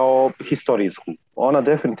smatramo kao historijsku. Ona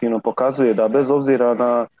definitivno pokazuje da bez obzira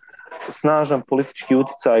na snažan politički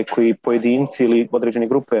utjecaj koji pojedinci ili određene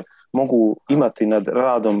grupe mogu imati nad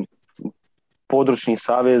radom područnih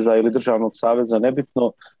saveza ili državnog saveza,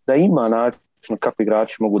 nebitno, da ima način kako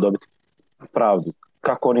igrači mogu dobiti pravdu,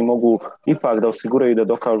 kako oni mogu ipak da osiguraju da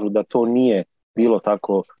dokažu da to nije bilo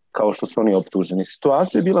tako kao što su oni optuženi.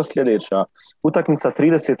 Situacija je bila sljedeća. Utakmica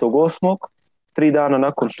 38. 3 dana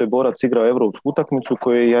nakon što je Borac igrao evropsku utakmicu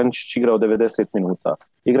koju je Janičić igrao 90 minuta.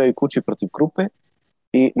 Igraju kući protiv Krupe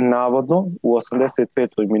i navodno u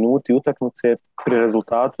 85. minuti utakmice pri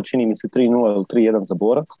rezultatu, čini mi se 3-0 ili 3-1 za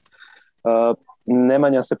Borac,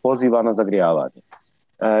 Nemanja se poziva na zagrijavanje.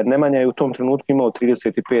 Nemanja je u tom trenutku imao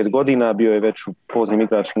 35 godina, bio je već u poznim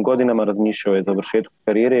igračkim godinama, razmišljao je završetku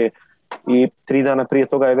karijere i 3 dana prije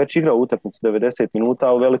toga je već igrao utakmicu 90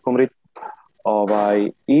 minuta u velikom ritmu.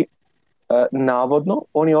 I navodno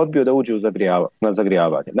on je odbio da uđe na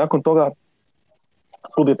zagrijavanje. Nakon toga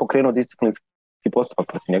klub je pokrenuo disciplinski postupak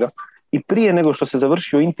protiv njega i prije nego što se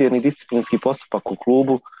završio interni disciplinski postupak u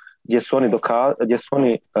klubu gdje su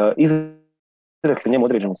oni izrekli njemu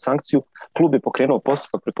određenu sankciju, klub je pokrenuo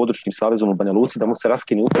postupak pred područnim savezom u Banja Luci da mu se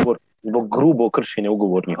raskine ugovor zbog grubo kršenja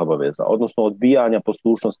ugovornih obaveza, odnosno odbijanja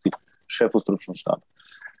poslušnosti šefu stručnog štaba.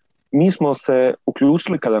 Mi smo se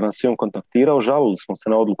uključili kada nas je on kontaktirao, žalili smo se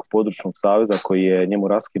na odluku područnog saveza koji je njemu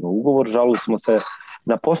raskinuo ugovor, žalili smo se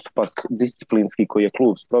na postupak disciplinski koji je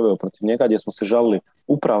klub sproveo protiv njega, gdje smo se žalili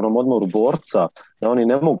upravnom odboru Borca da oni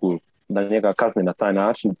ne mogu da njega kazne na taj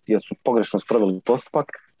način jer su pogrešno sproveli postupak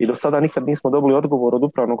i do sada nikad nismo dobili odgovor od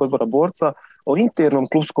upravnog odbora Borca o internom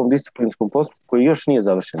klubskom disciplinskom postupku koji još nije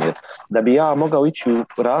završen. Jer da bi ja mogao ići u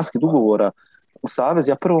raskid ugovora u savez,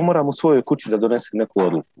 ja prvo moram u svojoj kući da donesem neku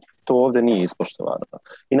odluku. To ovdje nije ispoštovano.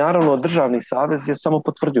 I naravno državni savez je samo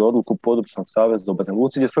potvrdio odluku područnog saveza u Banja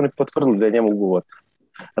Luci gdje su oni potvrdili da je njemu ugovor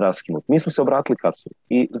raskinut. Mi smo se obratili kasu.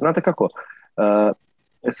 I znate kako,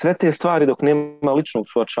 sve te stvari dok nema ličnog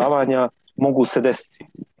suočavanja mogu se desiti.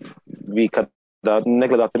 Vi kada ne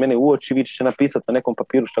gledate mene u oči, vi ćete napisati na nekom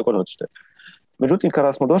papiru šta god hoćete. Međutim,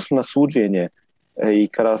 kada smo došli na suđenje i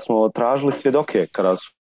kada smo tražili svjedoke, kada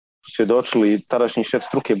su svjedočili tadašnji šef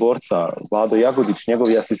struke Borca, Vlado Jagodić,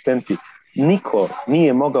 njegovi asistenti, niko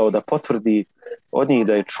nije mogao da potvrdi od njih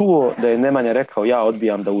da je čuo da je Nemanja rekao ja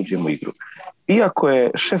odbijam da uđem u igru. Iako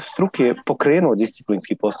je šef struke pokrenuo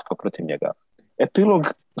disciplinski postupak protiv njega. Epilog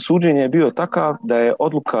suđenja je bio takav da je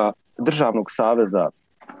odluka Državnog saveza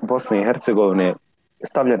Bosne i Hercegovine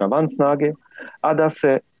stavljena van snage, a da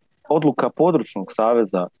se odluka Područnog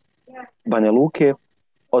saveza Banja Luke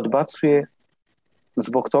odbacuje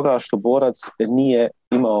zbog toga što Borac nije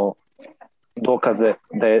imao dokaze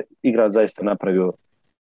da je igrač zaista napravio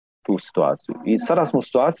tu situaciju. I sada smo u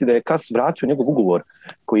situaciji da je KAS vratio njegov ugovor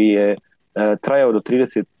koji je trajao do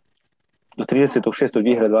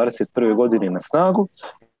 30.6.2021. godine na snagu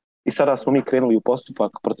i sada smo mi krenuli u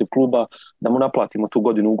postupak protiv kluba da mu naplatimo tu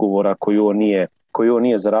godinu ugovora koju on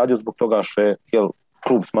nije zaradio zbog toga što je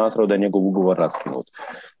klub smatrao da je njegov ugovor raskinut.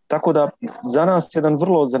 Tako da za nas je jedan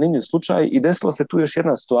vrlo zanimljiv slučaj i desila se tu još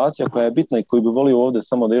jedna situacija koja je bitna i koju bi volio ovdje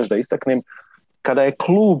samo da još da istaknem. kada je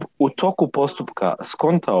klub u toku postupka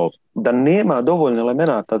skontao da nema dovoljno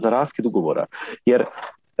elemenata za raskid ugovora, jer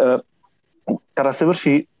kada se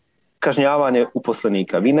vrši kažnjavanje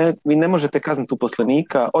uposlenika, vi ne možete kazniti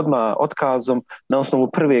uposlenika odmah otkazom na osnovu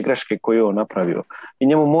prve greške koju je on napravio. I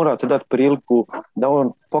njemu morate dati priliku da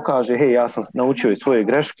on pokaže, hej, ja sam naučio iz svoje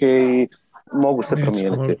greške i mogu se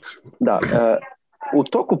promijeniti. Da, u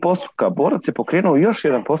toku postupka borac je pokrenuo još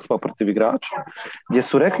jedan postupak protiv igrača, gdje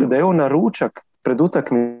su rekli da je on na ručak pred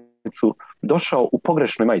utakmicu došao u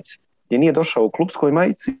pogrešnoj majici. Gdje nije došao u klubskoj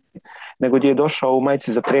majici, nego gdje je došao u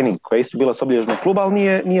majici za trening, koja je isto bila s obilježnog kluba,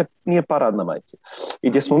 ali nije paradna majica. I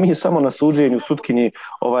gdje smo mi samo na suđenju sutkinji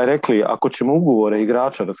rekli, ako ćemo ugovore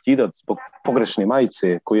igrača raskidati zbog pogrešne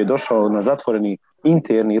majice, koji je došao na zatvoreni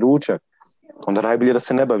interni ručak, onda najbolje da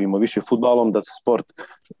se ne bavimo više fudbalom, da se sport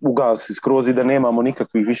ugasi skroz i da nemamo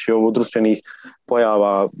nikakvih više društvenih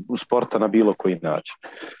pojava sporta na bilo koji način.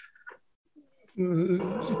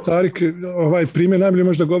 Tarik, ovaj primjer najbolje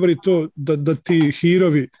možda govori to da ti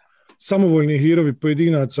hirovi, samovoljni hirovi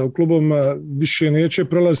pojedinaca u klubovima više neće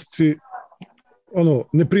prolaziti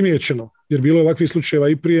neprimijećeno, jer bilo je ovakvih slučajeva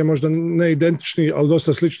i prije, možda ne identični, ali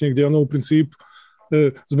dosta slični, gdje u principu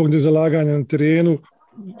zbog nezalaganja na terenu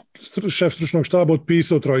šef stručnog štaba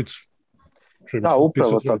otpisao trojicu. Da,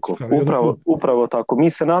 upravo tako. Mi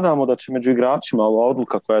se nadamo da će među igračima ova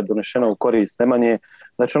odluka koja je donešena u korist Nemanje,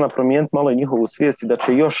 da će ona promijeniti malo i njihovu svijest i da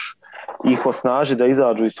će još ih osnažiti da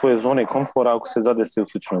izađu iz svoje zone komfora ako se zadese u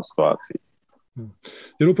sličnoj situaciji.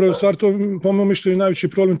 Jer upravo stvar to, po mom mišljenju, najveći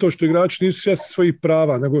problem to što igrači nisu svjesni svojih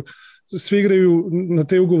prava, nego svi igraju na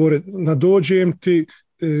te ugovore, na dođem ti,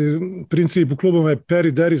 princip u klubovima je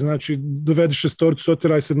peri deri, znači dovedi šestorcu,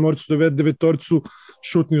 oteraj sedmorcu, dovedi devetorcu,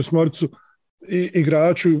 šutni osmorcu. I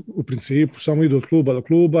igrači u principu samo idu od kluba do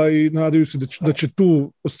kluba i nadaju se da će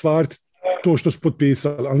tu ostvariti to što su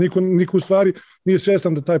potpisali, ali niko u stvari nije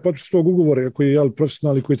svjestan da taj potpis tog ugovora koji je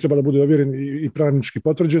profesionalni, koji treba da bude ovjeren i pravnički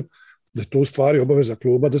potvrđen, da je to u stvari obaveza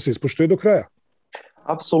kluba da se ispoštuje do kraja.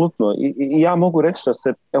 Apsolutno. I ja mogu reći da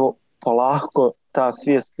se polako ta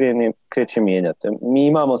svijest kreće mijenjati. Mi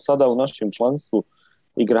imamo sada u našem članstvu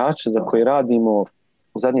igrače za koje radimo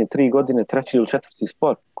u zadnje 3 godine 3. ili 4.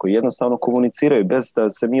 sport, koji jednostavno komuniciraju bez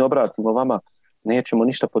da se mi obratimo vama, nećemo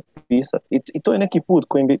ništa potpisati. I to je neki put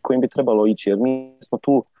kojim bi trebalo ići, jer mi smo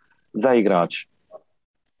tu za igrače.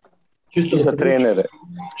 Čisto i za trenere.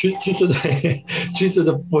 Čisto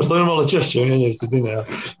da, pošto je malo češće mijenjaju sredine,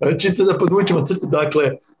 čisto da podvučemo crtu,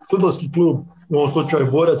 dakle, fudbalski klub, u ovom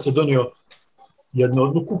slučaju Borac, je donio jednu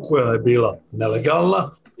odluku koja je bila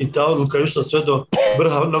nelegalna, i ta odluka je išla sve do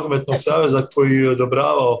vrha nogometnog saveza koji je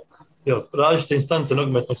odobravao, različite instance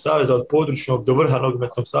nogometnog saveza, od područnog do vrha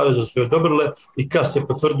nogometnog saveza su je odobrile i KAS je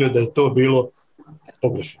potvrdio da je to bilo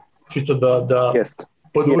pogrešno. Čisto da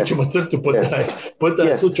podvučemo crtu pod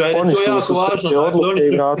taj slučaj. To je jako važno.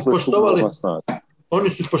 Oni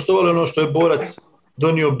su ispoštovali ono što je Borac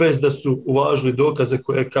donio bez da su uvažili dokaze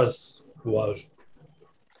koje je KAS uvažio.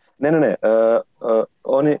 Ne.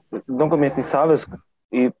 Oni, nogometni savez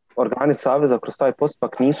i organi saveza kroz taj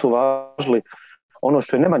postupak nisu uvažili ono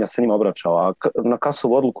što je Nemanja se njima obraćao, a na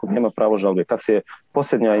KAS-ovu odluku nema pravo žalbe. KAS je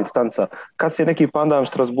posljednja instanca. KAS je neki pandan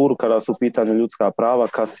Štrasburu kada su u pitanju ljudska prava,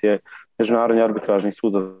 KAS je Međunarodni arbitražni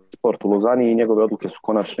sud za sport u Lozani i njegove odluke su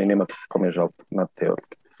konačne i nemate se kome žaliti na te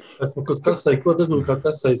odluke. Kad smo kod KAS-a i kod odluka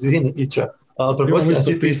KAS-a, izvini Ića, ali prepostavljam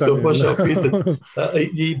si ti isto pošao pitati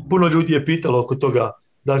i puno ljudi je pitalo oko toga.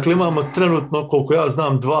 Dakle, imamo trenutno, koliko ja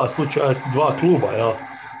znam, 2 slučaja, 2 kluba,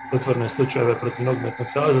 otvorene slučajeve protiv nogometnog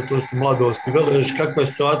saveza, to su Mladost i Velež. Kakva je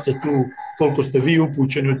situacija tu, koliko ste vi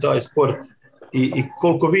upućeni u taj spor i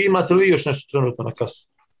koliko vi imate li još nešto trenutno na KAS-u?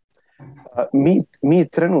 Mi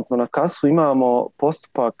trenutno na KAS-u imamo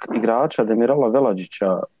postupak igrača Demirala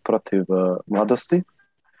Veladžića protiv Mladosti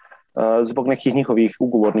zbog nekih njihovih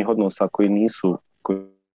ugovornih odnosa koji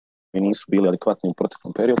nisu bili adekvatni u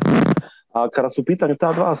proteklom periodu. A kada su u pitanju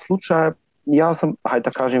ta 2 slučaja, ja sam, hajde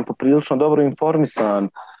da kažem, poprilično dobro informisan.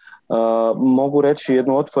 Mogu reći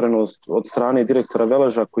jednu otvorenost od strane direktora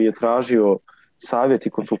Veleža koji je tražio savjet i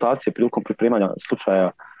konsultacije prilikom pripremanja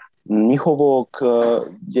slučaja njihovog,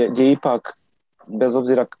 gdje ipak, bez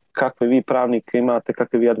obzira kakve vi pravnike imate,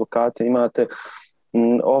 kakve vi advokate imate,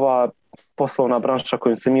 ova poslovna branša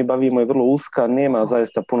kojom se mi bavimo je vrlo uska, nema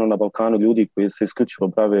zaista puno na Balkanu ljudi koji se isključivo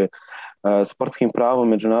bave sportskim pravom,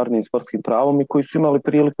 međunarodnim sportskim pravom i koji su imali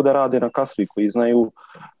priliku da rade na KAS-u i koji znaju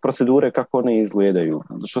procedure kako one izgledaju.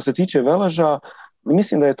 Što se tiče Veleža,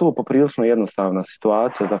 mislim da je to poprilično jednostavna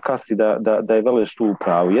situacija za KAS i da je Velež tu u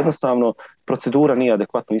pravu. Jednostavno, procedura nije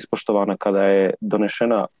adekvatno ispoštovana kada je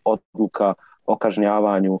donešena odluka o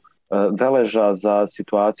kažnjavanju Veleža za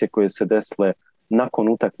situacije koje se desile nakon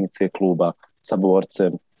utakmice kluba sa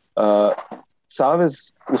borcem. Savez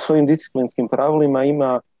u svojim disciplinskim pravilima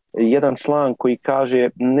ima jedan član koji kaže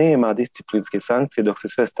nema disciplinske sankcije dok se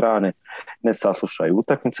sve strane ne saslušaju.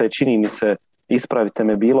 Utakmica je, čini mi se, ispravite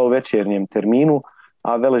me, bila u večernjem terminu,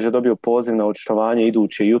 a Velež je dobio poziv na očitovanje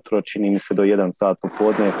iduće jutro, čini mi se do 1 sat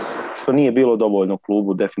popodne, što nije bilo dovoljno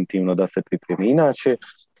klubu definitivno da se pripremi. Inače,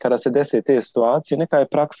 kada se dese te situacije, neka je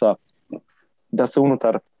praksa da se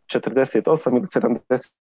unutar 48 ili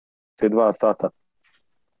 72 sata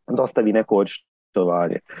dostavi neko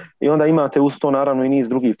očitovanje. I onda imate uz to naravno i niz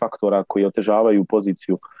drugih faktora koji otežavaju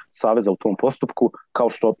poziciju Saveza u tom postupku, kao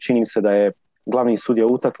što čini mi se da je glavni sudija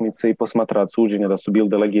utakmice i posmatrač suđenja da su bili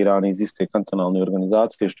delegirani iz iste kantonalne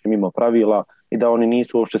organizacije, što je mimo pravila, i da oni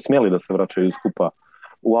nisu uopšte smjeli da se vraćaju skupa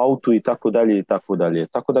u autu i tako dalje i tako dalje.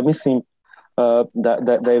 Tako da mislim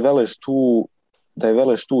da je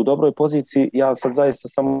Velež tu u dobroj poziciji. Ja sad zaista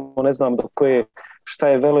samo ne znam šta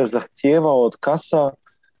je Velež zahtijevao od Kasa,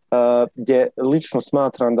 gdje lično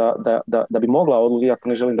smatram da bi mogla odluka, iako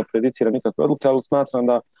ne želim da prejudiciram nikakve odluke, ali smatram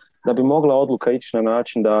da bi mogla odluka ići na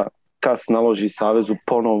način da Kas naloži Savezu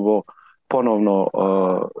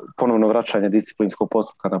ponovno vraćanje disciplinskog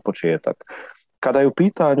postupka na početak. Kada je u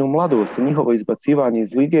pitanju Mladost i njihovo izbacivanje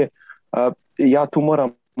iz lige, ja tu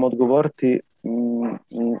moram odgovoriti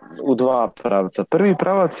u dva pravca. Prvi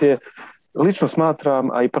pravac je, lično smatram,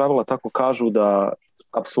 a i pravila tako kažu, da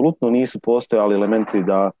apsolutno nisu postojali elementi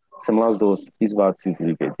da se Mladost izbaci iz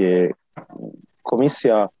lige, gdje je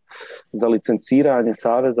komisija za licenciranje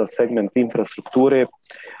Saveza, segment infrastrukture,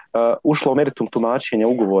 ušla u meritum tumačenja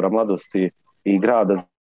ugovora Mladosti i grada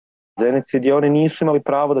Zenice, gdje oni nisu imali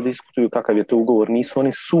pravo da diskutuju kakav je to ugovor, nisu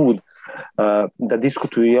oni sud da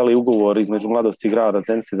diskutuju je li ugovor između Mladosti i grada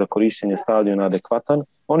Zenice za korištenje stadiona adekvatan.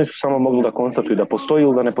 Oni su samo mogli da konstatuju da postoji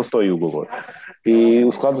ili da ne postoji ugovor. I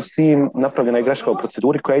u skladu s tim napravljena je greška u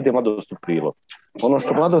proceduri koja ide Mladost u prilog. Ono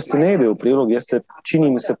što Mladosti ne ide u prilog jeste,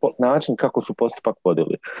 čini mi se, način kako su postupak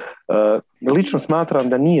vodili. Lično smatram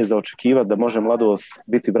da nije za očekivati da može Mladost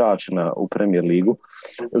biti vraćena u Premier ligu,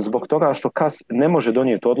 zbog toga što Kas ne može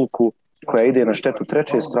donijeti odluku koja ide na štetu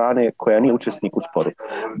treće strane koja nije učesnik u sporu.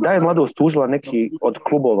 Da je Mladost tužila neki od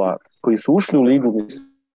klubova koji su ušli u ligu,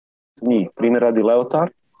 njih, primjer radi Leotar,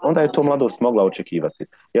 onda je to Mladost mogla očekivati.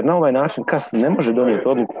 Jer na ovaj način Kas ne može donijeti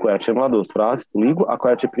odluku koja će Mladost vratiti u ligu, a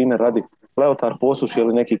koja će, primjer radi, Leotar, Posuš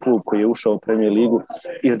ili neki klub koji je ušao u Premier ligu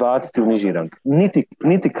izbaciti u niži rang.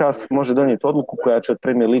 Niti Kas može donijeti odluku koja će od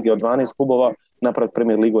Premier lige od 12 klubova napraviti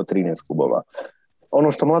Premier ligu od 13 klubova.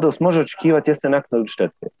 Ono što Mladost može očekivati jeste naknadu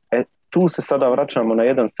štete. Tu se sada vraćamo na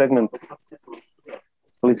jedan segment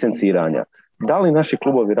licenciranja. Da li naši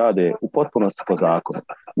klubovi rade u potpunosti po zakonu?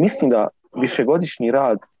 Mislim da višegodišnji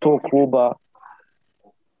rad tog kluba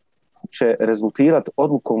će rezultirati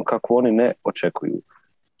odlukom kako oni ne očekuju.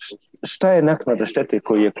 Šta je naknada štete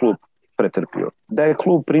koju je klub pretrpio? Da je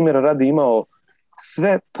klub, primjera radi, imao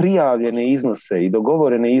sve prijavljene iznose i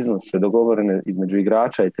dogovorene iznose, dogovorene između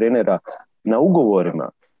igrača i trenera na ugovorima,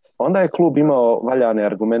 onda je klub imao valjane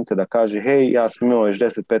argumente da kaže, hej, ja sam imao još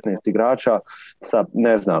 10-15 igrača sa,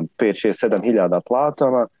 ne znam, 5-6-7 hiljada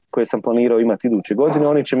platama koje sam planirao imati iduće godine,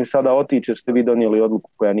 oni će mi sada otići jer ste vi donijeli odluku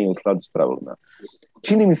koja nije u skladu s pravilima.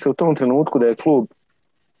 Čini mi se u tom trenutku da je klub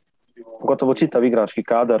gotovo čitav igrački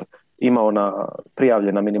kadar imao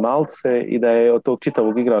prijavljena minimalce i da je od tog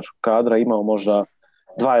čitavog igračkog kadra imao možda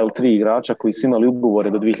 2 ili 3 igrača koji su imali ugovore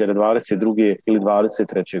do 2022. ili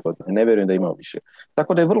 2023. godine. Ne vjerujem da imao više.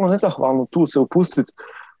 Tako da je vrlo nezahvalno tu se upustiti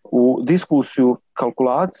u diskusiju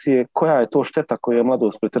kalkulacije koja je to šteta koju je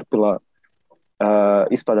Mladost pretrpila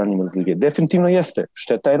ispadanjem iz lige. Definitivno jeste.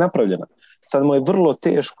 Šteta je napravljena. Sad mu je vrlo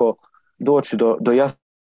teško doći do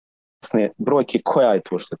jasne brojke koja je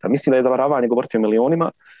to šteta. Mislim da je zavaravanje govoriti o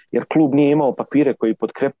milionima, jer klub nije imao papire koji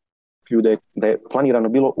potkrepljuju da je planirano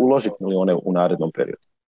bilo uložiti milione u narednom periodu.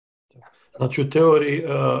 Znači u teoriji,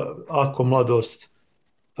 ako Mladost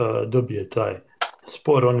dobije taj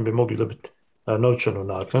spor, oni bi mogli dobiti novčanu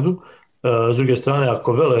naknadu. S druge strane,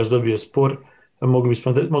 ako Velež dobije spor,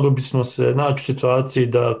 mogli bismo se naći u situaciji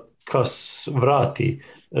da Kas vrati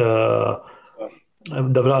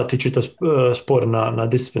čitav spor na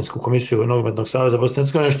disciplinsku komisiju Nogometnog saveza Bosne i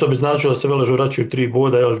Hercegovine, što bi značilo da se Veležu vraćaju 3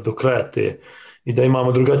 boda do kraja te, i da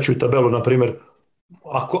imamo drugačiju tabelu, na primjer,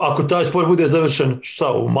 ako taj spor bude završen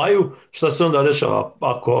u maju, šta se onda dešava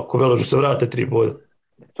ako Veležu se vrate 3 boda?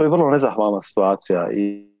 To je vrlo nezahvalna situacija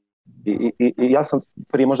i ja sam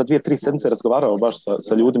prije možda 2-3 sedmice razgovarao baš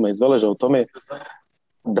sa ljudima iz Veleža o tome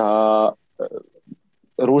da,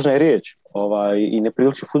 ružna je riječ, i ne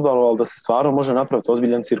priliči fudbalu, ali da se stvarno može napraviti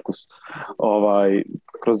ozbiljan cirkus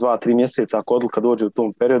kroz 2-3 mjeseca ako odluka dođe u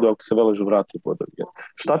tom periodu, ako se Veležu vrati u bodovi.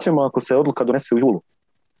 Šta ćemo ako se odluka donese u julu?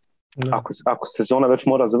 Ako sezona već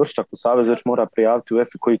mora završiti, ako Savez već mora prijaviti u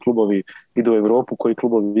EFI koji klubovi idu u Europu, koji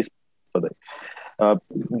klubovi ispadaju.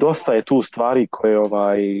 Dosta je tu stvari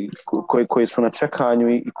koje su na čekanju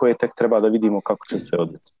i koje tek treba da vidimo kako će se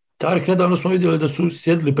odviti. Tarik, nedavno smo vidjeli da su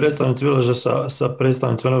sjedili predstavnici Veleža sa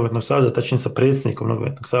predstavnicima Nogometnog saveza, tačnije sa predsjednikom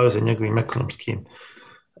Nogometnog saveza i njegovim ekonomskim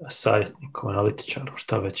savjetnikom, analitičarom,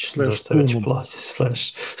 šta već plaće,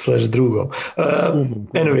 slash drugom.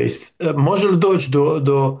 Anyways, može li doći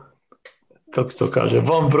do kako to kaže,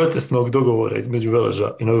 van procesnog dogovora između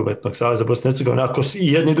Veleža i Nogometnog saveza Bosne i Hercegovine, ako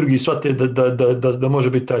i jedni i drugi shvate da može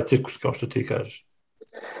biti taj cirkus, kao što ti kažeš?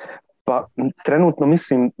 Pa, trenutno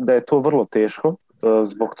mislim da je to vrlo teško,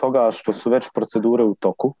 zbog toga što su već procedure u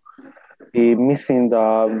toku i mislim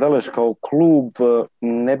da Velež kao klub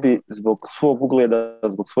ne bi zbog svog ugleda,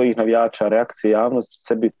 zbog svojih navijača, reakcije javnosti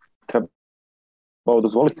sebi trebao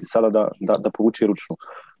dozvoliti sada da povuče ručnu.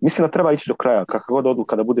 Mislim da treba ići do kraja, kakva god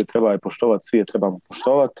odluka da bude, treba je poštovati, svi je trebamo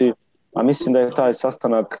poštovati, a mislim da je taj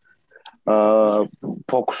sastanak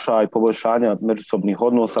pokušaj poboljšanja međusobnih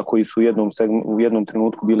odnosa koji su u jednom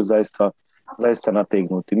trenutku bili zaista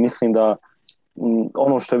nategnuti. Mislim da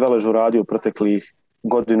ono što je Velež uradio proteklih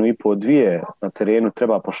 1.5-2 na terenu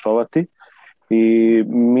treba poštovati i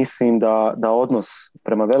mislim da odnos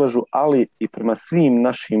prema Veležu, ali i prema svim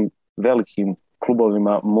našim velikim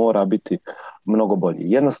klubovima mora biti mnogo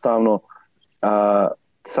bolji. Jednostavno,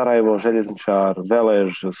 Sarajevo, Željezničar,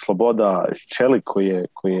 Velež, Sloboda, Čelik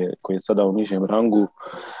koji je sada u nižem rangu,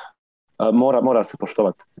 mora se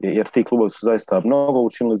poštovati, jer ti klubovi su zaista mnogo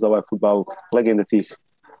učinili za ovaj fudbal, legende tih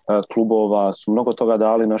klubova su mnogo toga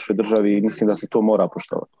dali našoj državi i mislim da se to mora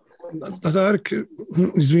poštovati. Dark,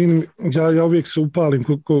 izvinim, ja uvijek se upalim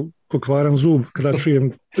ko kvaran zub kada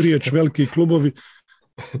čujem riječ veliki klubovi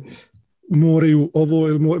moraju ovo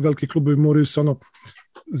ili veliki klubovi moraju se ono.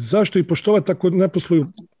 Zašto ih poštovati ako ne posluju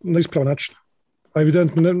na ispravan način? A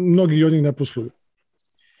evidentno mnogi od njih ne posluju.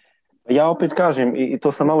 Ja opet kažem, i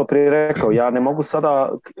to sam malo prije rekao, ja ne mogu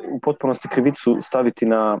sada u potpunosti krivicu staviti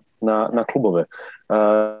na klubove.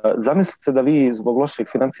 Zamislite da vi zbog lošeg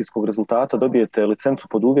financijskog rezultata dobijete licencu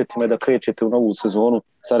pod uvjetima i da krećete u novu sezonu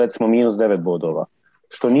sa recimo -9 bodova,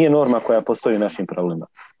 što nije norma koja postoji u našim pravilima.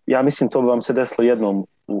 Ja mislim to bi vam se desilo jednom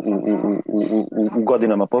u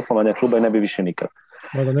godinama poslovanja kluba i ne bi više nikad.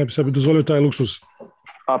 Da ne bi sebi dozvolio taj luksus.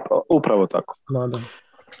 Upravo tako. Da.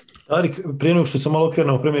 Tarik, prije nego što sam malo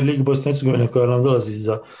krenuo u Premier Ligi Bosne i Hercegovine koja nam dolazi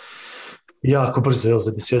za jako brzo,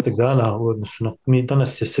 za 10 dana u odnosu na...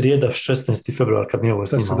 Danas je srijeda, 16. februar, kad mi ovo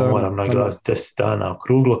snimamo, moram naglasiti 10 dana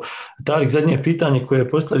okruglo. Tarik, zadnje pitanje koje je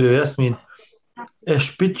postavio Jasmin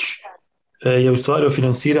Ešpić je u stvari o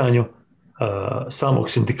financiranju samog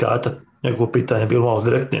sindikata. Njegovo pitanje je bilo malo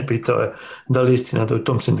direktnije, pitao je da li istina da u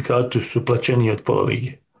tom sindikatu su plaćeniji od pola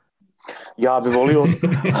lige. Ja bi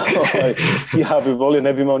volio,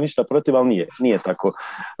 ne bi imao ništa protiv, ali nije tako.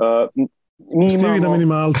 Stivi na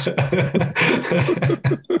minimalcu.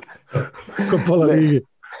 Ko pola lige.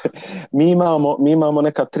 Mi imamo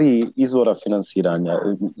neka 3 izvora finansiranja.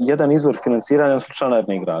 Jedan izvor finansiranja su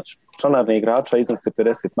članarine igrača. Članarine igrača iznose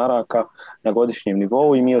 50 maraka na godišnjem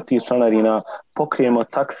nivou i mi od tih članarina pokrijemo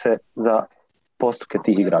takse za postupke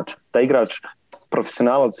tih igrača. Da igrač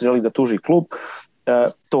profesionalac želi da tuži klub,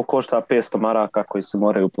 to košta 500 maraka koji se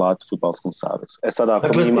moraju platiti Fudbalskom savezu. Sada ako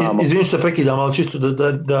dakle, imamo... Izvini što prekidam, ali čisto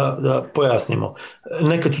da pojasnimo.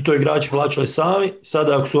 Nekad su to igrači plaćali sami,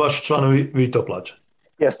 sada ako su vaši članovi, vi to plaćate.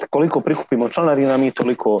 Jeste, koliko prikupimo članarina,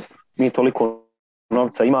 mi toliko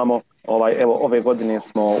novca imamo. Evo, ove godine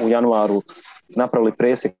smo u januaru napravili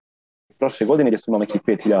presjek prošle godine gdje smo imali nekih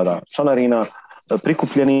 5.000 članarina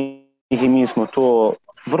prikupljenih i mi smo to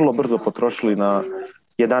vrlo brzo potrošili na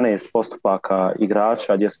 11 postupaka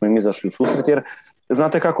igrača gdje smo im izašli u susret, jer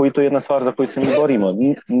znate kako, i to je jedna stvar za koju se mi borimo.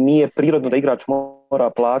 Nije prirodno da igrač mora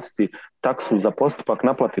platiti taksu za postupak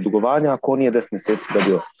naplate dugovanja ako on nije 10 mjeseci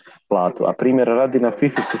dobio platu. A primjer radi, na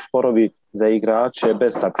FIFA su sporovi za igrače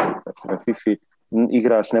bez taksi. Dakle, na FIFA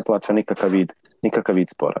igrač ne plaća nikakav vid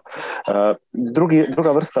spora.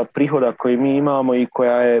 Druga vrsta prihoda koju mi imamo i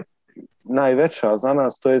koja je najveća za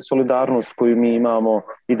nas, to je solidarnost koju mi imamo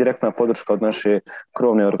i direktna podrška od naše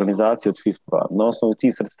krovne organizacije, od FIFA. Na osnovu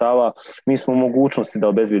tih sredstava mi smo u mogućnosti da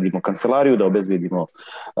obezbijedimo kancelariju, da obezbijedimo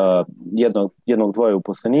jednog dvoje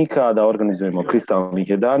uposlenika, da organizujemo kristalnih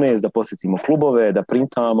 11, da posjetimo klubove, da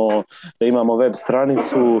printamo, da imamo web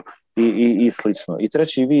stranicu i slično. I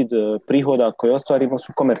treći vid prihoda koje ostvarimo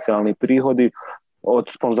su komercijalni prihodi od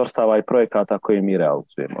sponzorstava i projekata koje mi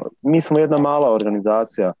realizujemo. Mi smo jedna mala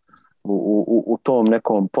organizacija u tom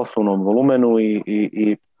nekom poslovnom volumenu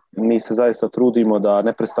i mi se zaista trudimo da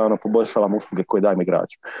neprestano poboljšavamo usluge koje dajemo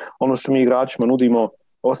igračima. Ono što mi igračima nudimo,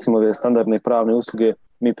 osim ove standardne pravne usluge,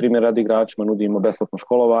 mi primjer radi igračima nudimo besplatno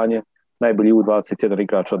školovanje. Najbolji U21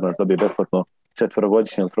 igrač od nas dobije besplatno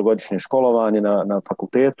 4-godišnje ili 3-godišnje školovanje na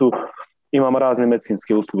fakultetu. Imamo razne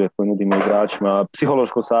medicinske usluge koje nudimo igračima,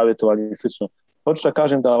 psihološko savjetovanje i slično. Hoću da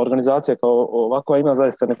kažem da organizacija kao ovakva ima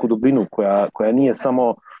zaista neku dubinu koja nije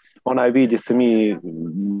samo onaj vid gdje se mi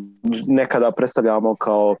nekada predstavljamo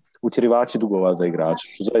kao utjerivači dugova za igrače,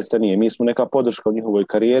 što zaista nije. Mi smo neka podrška u njihovoj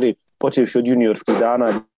karijeri, počevši od juniorskih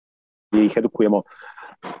dana gdje ih edukujemo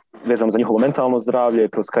vezano za njihovo mentalno zdravlje,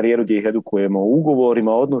 kroz karijeru gdje ih edukujemo u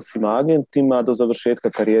ugovorima, odnosima, agentima, do završetka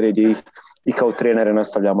karijere gdje ih i kao trenere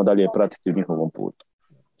nastavljamo dalje pratiti u njihovom putu.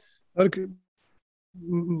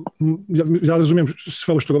 Ja razumijem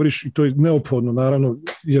sve što govoriš i to je neophodno, naravno,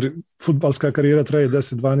 jer fudbalska karijera traje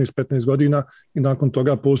 10, 12, 15 godina i nakon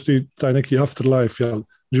toga postoji taj neki afterlife,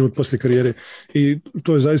 život poslije karijere. I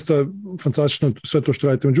to je zaista fantastično sve to što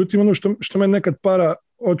radite. Međutim, ono što me nekad para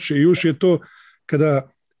oči i uši je to kada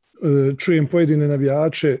čujem pojedine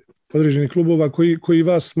navijače određenih klubova koji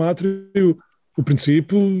vas smatraju u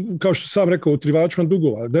principu, kao što sam rekao, utjerivačima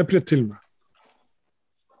dugova, neprijateljima.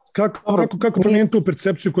 Kako promijeniti tu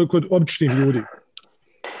percepciju kod običnih ljudi?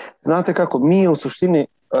 Znate kako, mi u suštini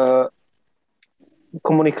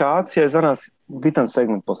komunikacija je za nas bitan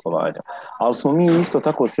segment poslovanja, ali smo mi isto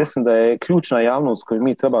tako svjesni da je ključna javnost koju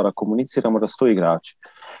mi treba da komuniciramo da stoji igrači.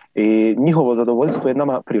 I njihovo zadovoljstvo je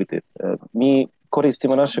nama prioritet. Mi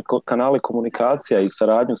koristimo naše kanale komunikacija i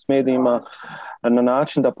saradnju s medijima na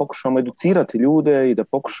način da pokušamo educirati ljude i da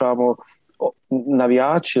pokušamo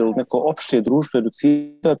navijači ili neko opšte društvo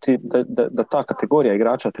educirati da ta kategorija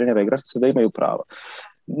igrača, trenera i igračica da imaju prava.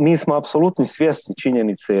 Mi smo apsolutni svjesni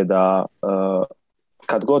činjenice da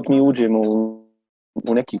kad god mi uđemo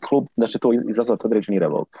u neki klub, da će to izazvati određeni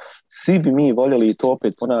revolt. Svi bi mi voljeli, i to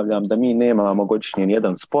opet ponavljam, da mi nemamo godišnje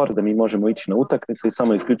nijedan sport, da mi možemo ići na utakmice i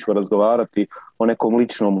samo isključivo razgovarati o nekom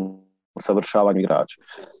ličnom usavršavanju igrača.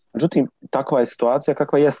 Međutim, takva je situacija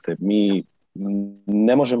kakva jeste. Mi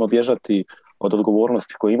ne možemo bježati od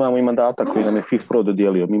odgovornosti koju imamo i mandata koji nam je FIFPro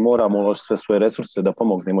dodijelio. Mi moramo uložiti sve svoje resurse da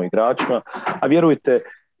pomognemo igračima, a vjerujte,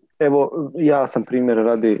 evo, ja sam primjer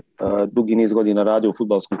radi dugi niz godina radio u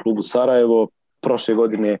fudbalskom klubu Sarajevo.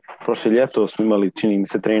 Prošle ljeto smo imali, čini mi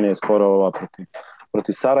se, 13 sporova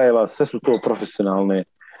protiv Sarajeva. Sve su to profesionalne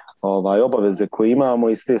obaveze koje imamo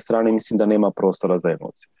i s te strane mislim da nema prostora za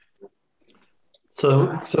emocije.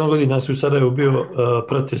 7 godina si u Sarajevu bio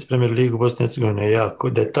pratiš Premier ligu Bosne i Hercegovine, jako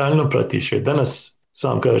detaljno pratiš je. Danas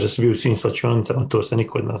sam kažeš da si bio u svim slačionicama, to se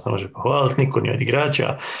niko od nas ne može pohvaliti, niko nije od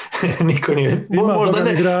igrača, niko nije,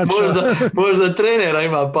 možda trenera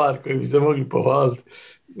ima par koji bi se mogli pohvaliti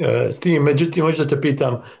s tim. Međutim, hoću da te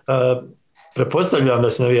pitam, pretpostavljam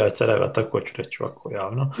da si navijač Sarajeva, tako ću reći ovako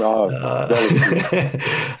javno.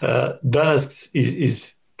 Danas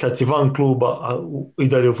kad si van kluba i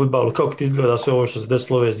dalje u fudbalu, kako ti izgleda sve ovo što se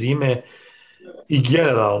desilo ove zime i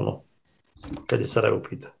generalno kad je Sarajevo u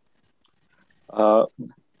pitanju?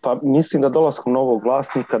 Pa mislim da dolaskom novog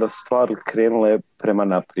vlasnika da su stvari krenule prema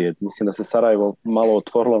naprijed. Mislim da se Sarajevo malo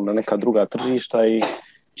otvorilo na neka druga tržišta i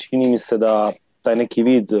čini mi se da taj neki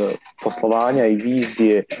vid poslovanja i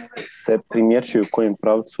vizije se primjećuju u kojem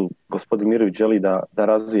pravcu gospodin Mirović želi da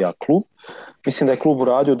razvija klub. Mislim da je klub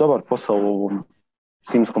uradio dobar posao u ovom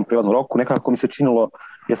zimskom prilaznom roku. Nekako mi se činilo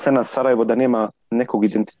jesena Sarajevo da nema nekog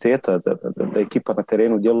identiteta, da ekipa na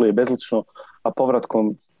terenu djeluje bezlično, a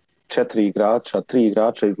povratkom 3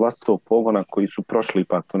 igrača iz vlastitog pogona koji su prošli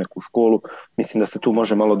ipak tu neku školu, mislim da se tu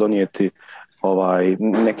može malo donijeti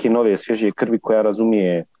neke nove svježije krvi koja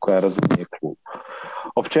razumije klub.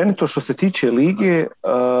 Općenito što se tiče lige,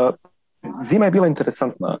 zima je bila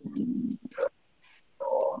interesantna.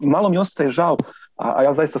 Malo mi ostaje žao, a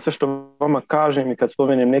ja zaista sve što vama kažem i kad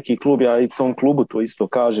spomenem neki klub, ja i tom klubu to isto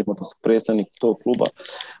kažem, odnosno predstavnik tog kluba.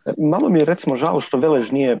 Malo mi je recimo žao što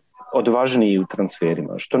Velež nije odvažniji u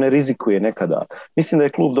transferima, što ne rizikuje nekada. Mislim da je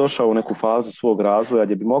klub došao u neku fazu svog razvoja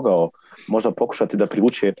gdje bi mogao možda pokušati da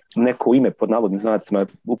privuče neko ime, pod navodnim znacima,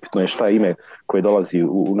 upitno je šta je ime koje dolazi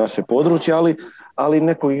u naše područje, ali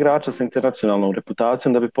nekog igrača sa internacionalnom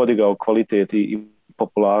reputacijom da bi podigao kvalitet i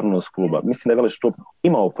popularnost kluba. Mislim da je Veleš to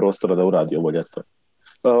imao prostora da uradi ovo ljeto.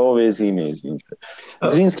 Ove zime, izvinite.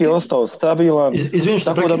 Zrinski je ostao stabilan. Izvini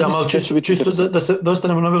što prekidam, ali čisto da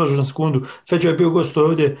ostanemo na Veležu na sekundu. Feđa je bio gost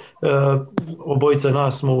ovdje, obojica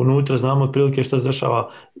nas smo unutra, znamo otprilike što se dešava.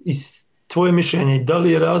 Iz tvoje mišljenje, da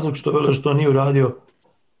li je razlog što Velež to nije uradio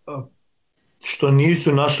što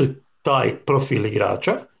nisu našli taj profil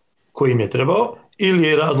igrača koji im je trebao, ili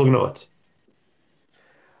je razlog novac?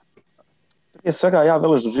 Prije svega ja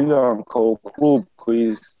Veleš doživljavam kao klub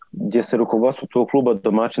gdje se rukovodstvo tog kluba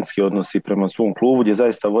domaćinski odnosi prema svom klubu, gdje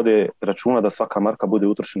zaista vode računa da svaka marka bude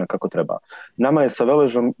utrošena kako treba. Nama je sa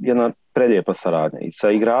Veležom jedna prelijepa saradnja i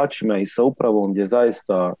sa igračima i sa upravom, gdje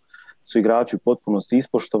zaista su igrači u potpunosti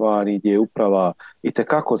ispoštovani, gdje je uprava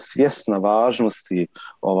itekako svjesna važnosti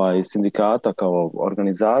sindikata kao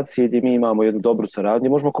organizacije, gdje mi imamo jednu dobru saradnju,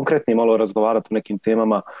 možemo konkretnije malo razgovarati o nekim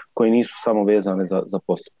temama koje nisu samo vezane za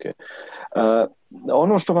postupke.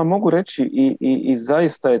 Ono što vam mogu reći i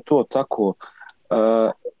zaista je to tako,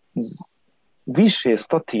 više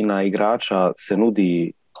stotina igrača se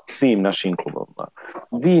nudi svim našim klubovima.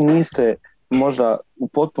 Vi niste možda u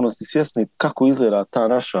potpunosti svjesni kako izgleda ta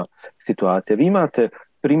naša situacija. Vi imate,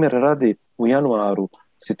 primjer radi, u januaru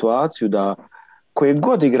situaciju da koje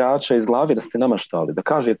god igrača iz glave da ste namaštali, da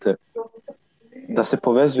kažete da se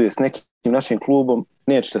povezuje s nekim našim klubom,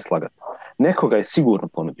 nećete slagati. Nekoga je sigurno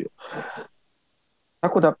ponudio.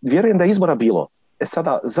 Tako da vjerujem da je izbora bilo.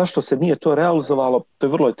 Sada, zašto se nije to realizovalo, to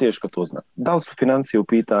je vrlo teško to znati. Da li su financije u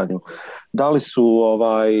pitanju, da li su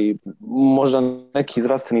možda neki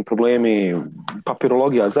zdravstveni problemi,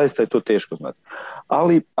 papirologija, zaista je to teško znati.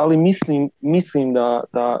 Ali mislim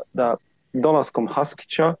da dolaskom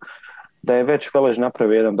Haskića da je već Velež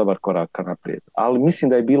napravio jedan dobar korak naprijed. Ali mislim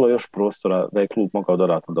da je bilo još prostora da je klub mogao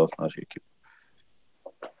dodatno da osnaži ekipu.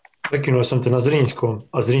 Prekinuo sam te na Zrinjskom,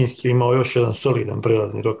 a Zrinjski je imao još jedan solidan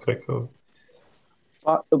prelazni rok, rekao.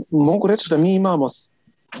 Pa, mogu reći da mi imamo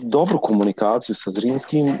dobru komunikaciju sa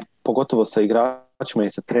Zrinjskim, pogotovo sa igračima i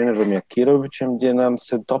sa trenerom Jakirovićem, gdje nam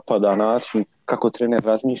se dopada način kako trener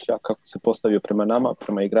razmišlja, kako se postavio prema nama,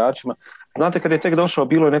 prema igračima. Znate, kad je tek došao,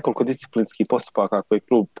 bilo je nekoliko disciplinskih postupaka koje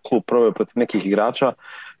je klub proveo protiv nekih igrača,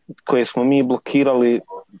 koje smo mi blokirali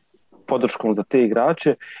podrškom za te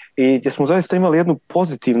igrače i gdje smo zaista imali jednu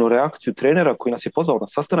pozitivnu reakciju trenera koji nas je pozvao na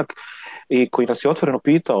sastanak i koji nas je otvoreno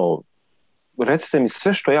pitao: recite mi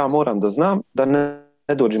sve što ja moram da znam da ne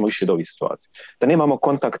dođemo više do ovih situacija, da nemamo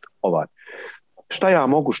kontakt šta ja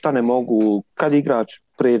mogu, šta ne mogu, kad igrač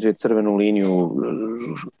pređe crvenu liniju,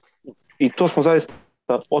 i to smo zaista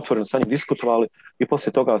otvoreno sa njim diskutovali i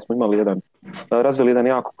poslije toga smo razvili jedan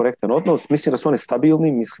jako korektan odnos. Mislim da su oni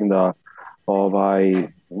stabilni, mislim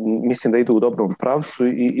da idu u dobrom pravcu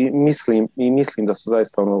i mislim da su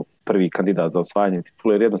zaista prvi kandidat za osvajanje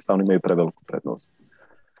titule, jer jednostavno imaju preveliku prednost.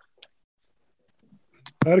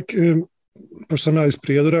 Mark, pošto sam ja iz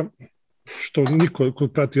Prijedora, što niko ko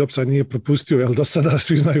prati Opsaj nije propustio, jer do sada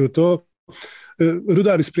svi znaju to,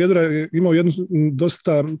 Rudar iz Prijedora je imao jednu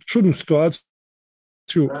dosta čudnu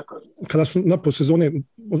situaciju kada su napol sezone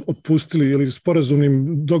otpustili ili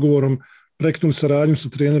sporazumnim dogovorom prekinuli saradnju sa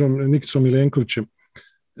trenerom Nikicom Milenkovićem.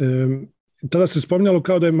 Tada se spominjalo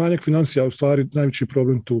kao da je manjak financija u stvari najveći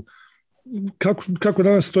problem tu. Kako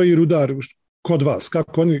danas stoji Rudar kod vas?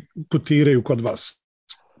 Kako oni kotiraju kod vas?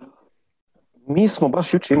 Mi smo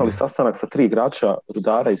baš jučer imali sastanak sa 3 igrača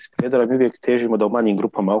Rudara iz Prijedora. Mi uvijek težimo da u manjim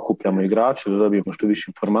grupama okupljamo igrače, da dobijemo što više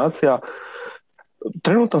informacija.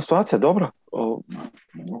 Trenutna situacija je dobra.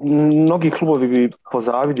 Mnogi klubovi bi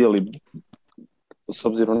pozavidjeli s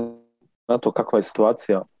obzirom na to kakva je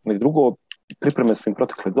situacija. Drugo, pripreme su im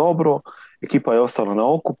protekle dobro, ekipa je ostala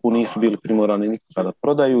na okupu, nisu bili primorani nikoga da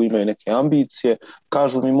prodaju, imaju neke ambicije.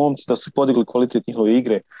 Kažu mi momci da su podigli kvalitet njihove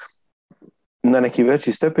igre na neki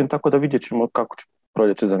veći stepen, tako da vidjet ćemo kako će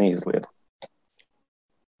proljeće za njih izgleda.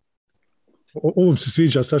 Ovom se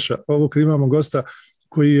sviđa, Saša, ovo kad imamo gosta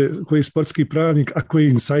koji je sportski pravnik, a koji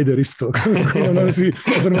je insajder isto, koji nam nosi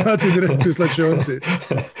informacije direktno iz slačionice.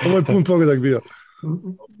 Ovo je pun pogodak bio.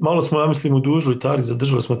 Malo smo, ja mislim, u dužu i Tarik,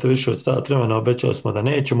 zadržali smo te više od sata vremena, obećali smo da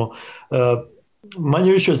nećemo.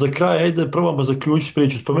 Manje više za kraj, ajde probamo zaključiti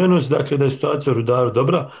priču. Spomenuo se dakle da je situacija u Rudaru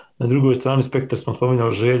dobra, na drugoj strani spektra smo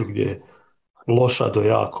spomenuli Želju gdje je loša do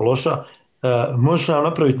jako loša. Možeš nam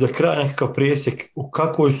napraviti za kraj nekakav presjek u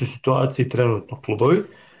kakvoj su situaciji trenutno klubovi,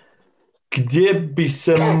 gdje bi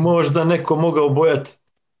se možda neko mogao bojati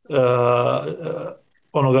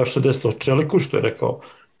onoga što se desilo Čeliku, što je rekao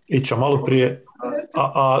Ića malo prije,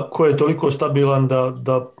 a ko je toliko stabilan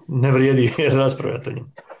da ne vrijedi raspravljati o njim?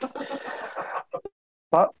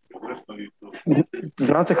 Pa,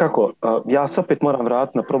 znate kako, ja se opet moram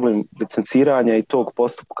vratiti na problem licenciranja i tog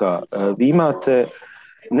postupka. Vi imate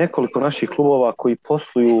nekoliko naših klubova koji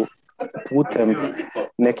posluju putem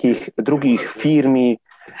nekih drugih firmi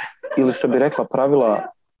ili, što bi rekla pravila,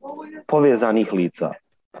 povezanih lica.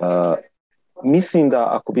 Mislim da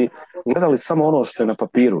ako bi gledali samo ono što je na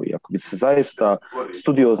papiru i ako bi se zaista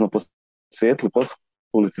studiozno posvetili postupku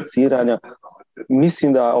licenciranja.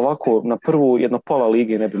 Mislim da ovako na prvu jedno pola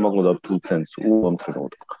lige ne bi moglo dobiti licencu u ovom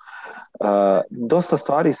trenutku. Dosta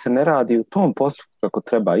stvari se ne radi u tom postupku kako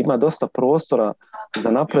treba. Ima dosta prostora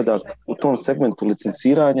za napredak u tom segmentu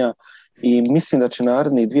licenciranja i mislim da će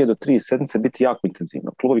naredni 2 do 3 sedmice biti jako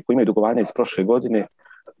intenzivno. Klubovi koji imaju dugovanja iz prošle godine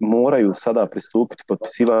moraju sada pristupiti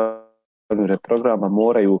potpisivanju reprograma,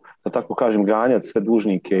 moraju, da tako kažem, ganjati sve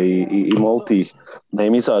dužnike i moliti ih da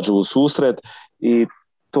im izađu u susret i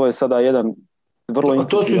to je sada jedan vrlo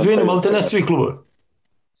intenzivan... To su, izvini, maltene svi klubovi?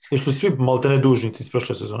 Jesu svi maltene dužnici iz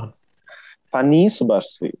prošle sezone? Pa nisu baš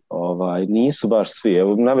svi.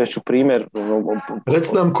 Evo, navešću primjer.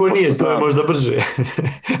 Reci nam ko nije, to je možda brže.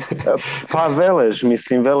 Pa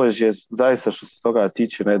Velež je zaista što se toga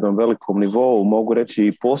tiče na jednom velikom nivou, mogu reći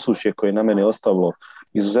i Posušje koje je na mene ostavilo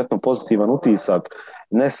izuzetno pozitivan utisak,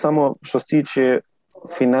 ne samo što se tiče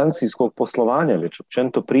financijskog poslovanja, već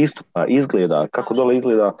općenito pristupa, izgleda, kako dole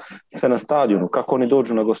izgleda sve na stadionu, kako oni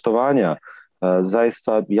dođu na gostovanja,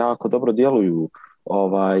 zaista jako dobro djeluju.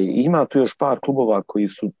 Ima tu još par klubova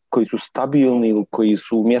koji su stabilni, koji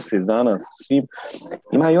su mjesec dana sa svim.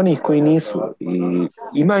 Ima i onih koji nisu. I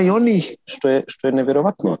ima i onih, što je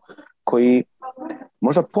nevjerovatno, koji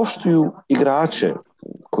možda poštuju igrače,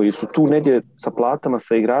 koji su tu negdje sa platama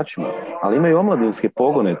sa igračima, ali imaju omladinske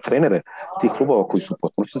pogone, trenere tih klubova koji su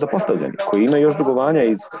potpuno zapostavljeni, koji imaju još dugovanja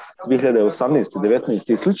iz 2018.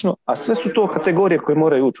 19. i slično, a sve su to kategorije koje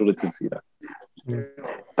moraju ući u licenciranje.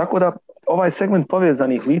 Tako da ovaj segment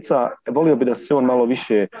povezanih lica, volio bi da se on malo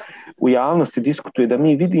više u javnosti diskutuje, da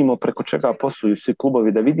mi vidimo preko čega posluju svi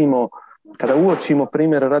klubovi, da vidimo kada uočimo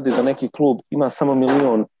primjer radi da neki klub ima samo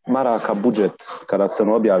 1.000.000 maraka budžet kada se on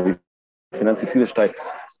objavi financijski izvještaj,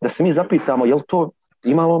 da se mi zapitamo je li to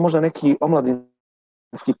imalo možda neki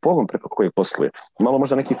omladinski pogon preko kojeg posluje, imalo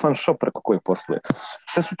možda neki fan shop preko kojeg posluje.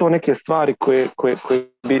 Sve su to neke stvari koje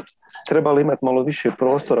bi trebali imati malo više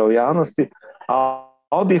prostora u javnosti, a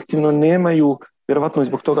objektivno nemaju, vjerovatno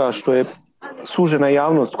zbog toga što je sužena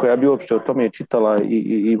javnost koja bi uopšte o tome čitala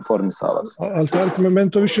i informisala se. Ali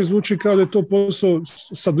meni to više zvuči kao da je to posao,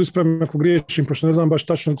 sad ispravim ako griješim, pošto ne znam baš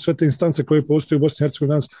tačno sve te instance koje postoje u Bosni i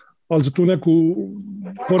Hercegovini danas, ali za tu neku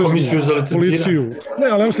poreznu policiju. Ne,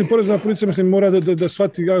 ali ja mislim porezna policija mora da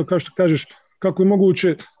shvati, kao što kažeš, kako je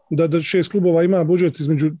moguće da 6 klubova ima budžet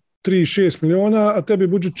između 3 i 6 miliona, a tebi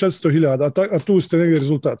budžet 400.000, a tu ste negdje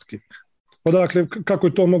rezultatski. Odakle, kako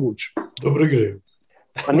je to moguće? Dobro igraju.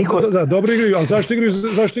 Da, dobro igraju, ali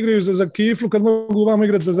zašto igraju za kiflu kad mogu vama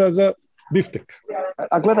igrati za biftek?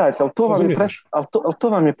 A gledajte, ali to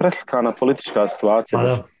vam je preslikana politička situacija.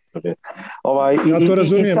 Ja to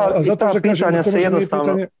razumijem, a zato da kažem da to nije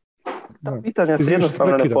pitanje... Ta pitanja se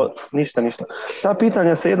jednostavno Ta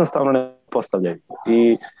pitanja se jednostavno ne postavljaju.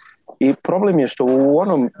 I problem je što u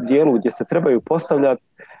onom dijelu gdje se trebaju postavljati,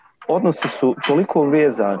 odnosi su toliko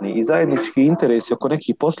vezani i zajednički interesi oko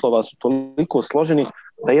nekih poslova su toliko složeni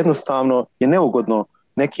da jednostavno je neugodno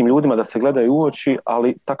nekim ljudima da se gledaju u oči,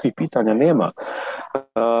 ali takvih pitanja nema.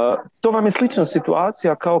 To vam je slična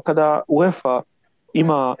situacija kao kada UEFA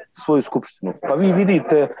ima svoju skupštinu. Pa vi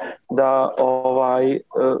vidite da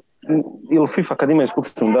ili FIFA kad imaju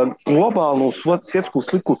skupštinu, da globalnu svjetsku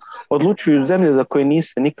sliku odlučuju zemlje za koje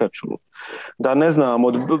niste nikad čuli. Da ne znam,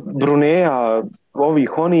 od Bruneja,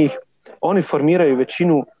 ovih, onih, oni formiraju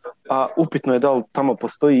većinu, a upitno je da li tamo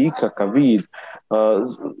postoji ikakav vid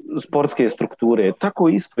sportske strukture. Tako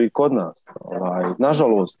isto i kod nas.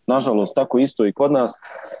 Nažalost, tako isto i kod nas.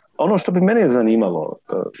 Ono što bi mene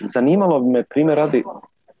zanimalo bi me primjer radi,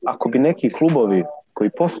 ako bi neki klubovi koji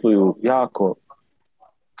posluju jako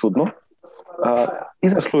čudno,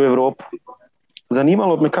 izašli u Europu,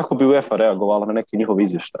 zanimalo bi me kako bi UEFA reagovala na neke njihove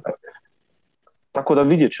izvještaje. Tako da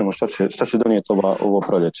vidjet ćemo šta će donijeti ovo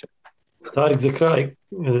proljeće. Tarik, za kraj,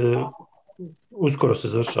 uskoro se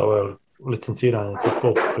završava licenciranje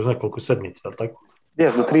kroz nekoliko sedmica, ali tako?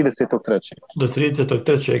 Jes, do 33. Do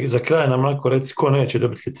 33. Za kraj nam lako reci ko neće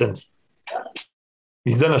dobiti licencu.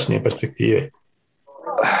 Iz današnje perspektive.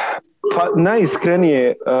 Pa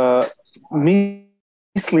najiskrenije,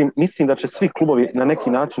 mislim da će svi klubovi na neki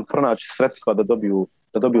način pronaći sredstva da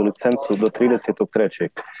dobiju licencu do 33.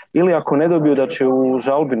 Ili ako ne dobiju, da će u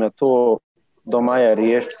žalbi na to do maja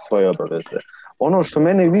riješiti svoje obaveze. Ono što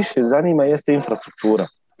mene više zanima jeste infrastruktura.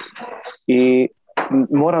 I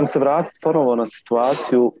moram se vratiti ponovo na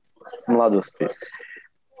situaciju mladosti.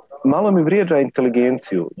 Malo mi vrijeđa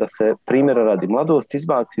inteligenciju da se primjer radi mladost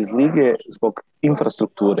izbaci iz lige zbog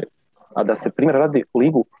infrastrukture, a da se primjer radi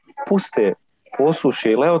ligu puste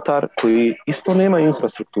Posušje i Leotar koji isto nemaju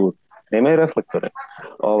infrastrukturu, nemaju reflektore,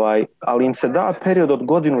 ali im se da period od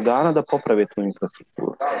godinu dana da poprave tu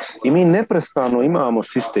infrastrukturu. I mi neprestano imamo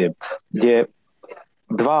sistem gdje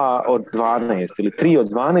 2 od 12 ili 3 od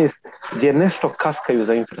 12 gdje nešto kaskaju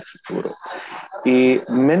za infrastrukturu. I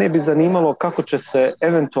mene bi zanimalo kako će se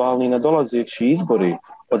eventualni nadolazeći izbori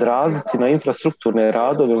odraziti na infrastrukturne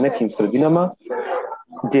radove u nekim sredinama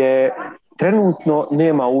gdje trenutno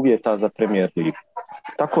nema uvjeta za Premier ligu.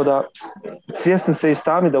 Tako da svjesni se i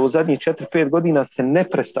sami da u zadnjih 4-5 godina se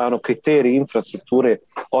neprestano kriteriji infrastrukture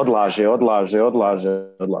odlaže.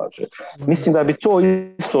 Mislim da bi to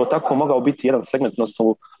isto tako mogao biti jedan segment na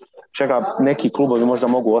osnovu čega neki klubovi možda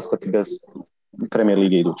mogu ostati bez Premier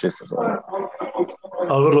lige iduće sezone.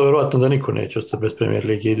 Ali vrlo vjerojatno da niko neće ostati bez Premier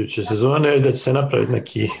lige iduće sezone, da će se napraviti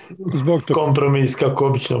neki kompromis kako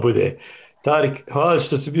obično bude. Tarik, hvala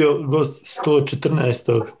što si bio gost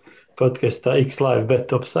 114. podcasta X-Live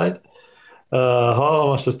Bet Offside. Hvala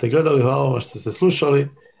vam što ste gledali, hvala vam što ste slušali.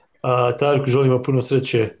 Tariku želimo puno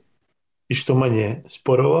sreće i što manje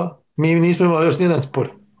sporova. Mi nismo imali još nijedan spor.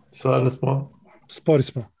 Stvarno smo... Spori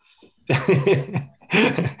smo.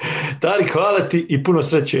 Tarik, hvala ti i puno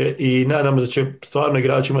sreće i nadamo da će stvarno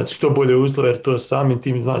igrači imati što bolje uslove, jer to samim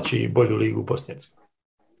tim znači bolju ligu u Bosni i Hercegovini.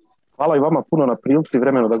 Hvala i vama puno na prilici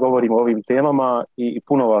vremenu da govorimo o ovim temama i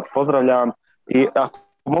puno vas pozdravljam. I ako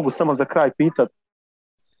mogu samo za kraj pitati,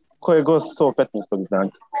 ko je gost 115.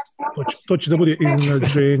 izdanja? To će da bude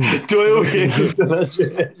iznenađenje. To je uvijek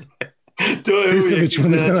iznenađenje. To je uvijek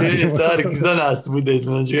iznenađenje. Tarik, za nas bude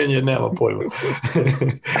iznenađenje jer nema pojma.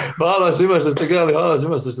 Hvala svima što ste gledali, hvala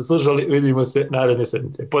svima što ste slušali. Vidimo se naredne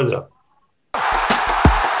sedmice. Pozdrav!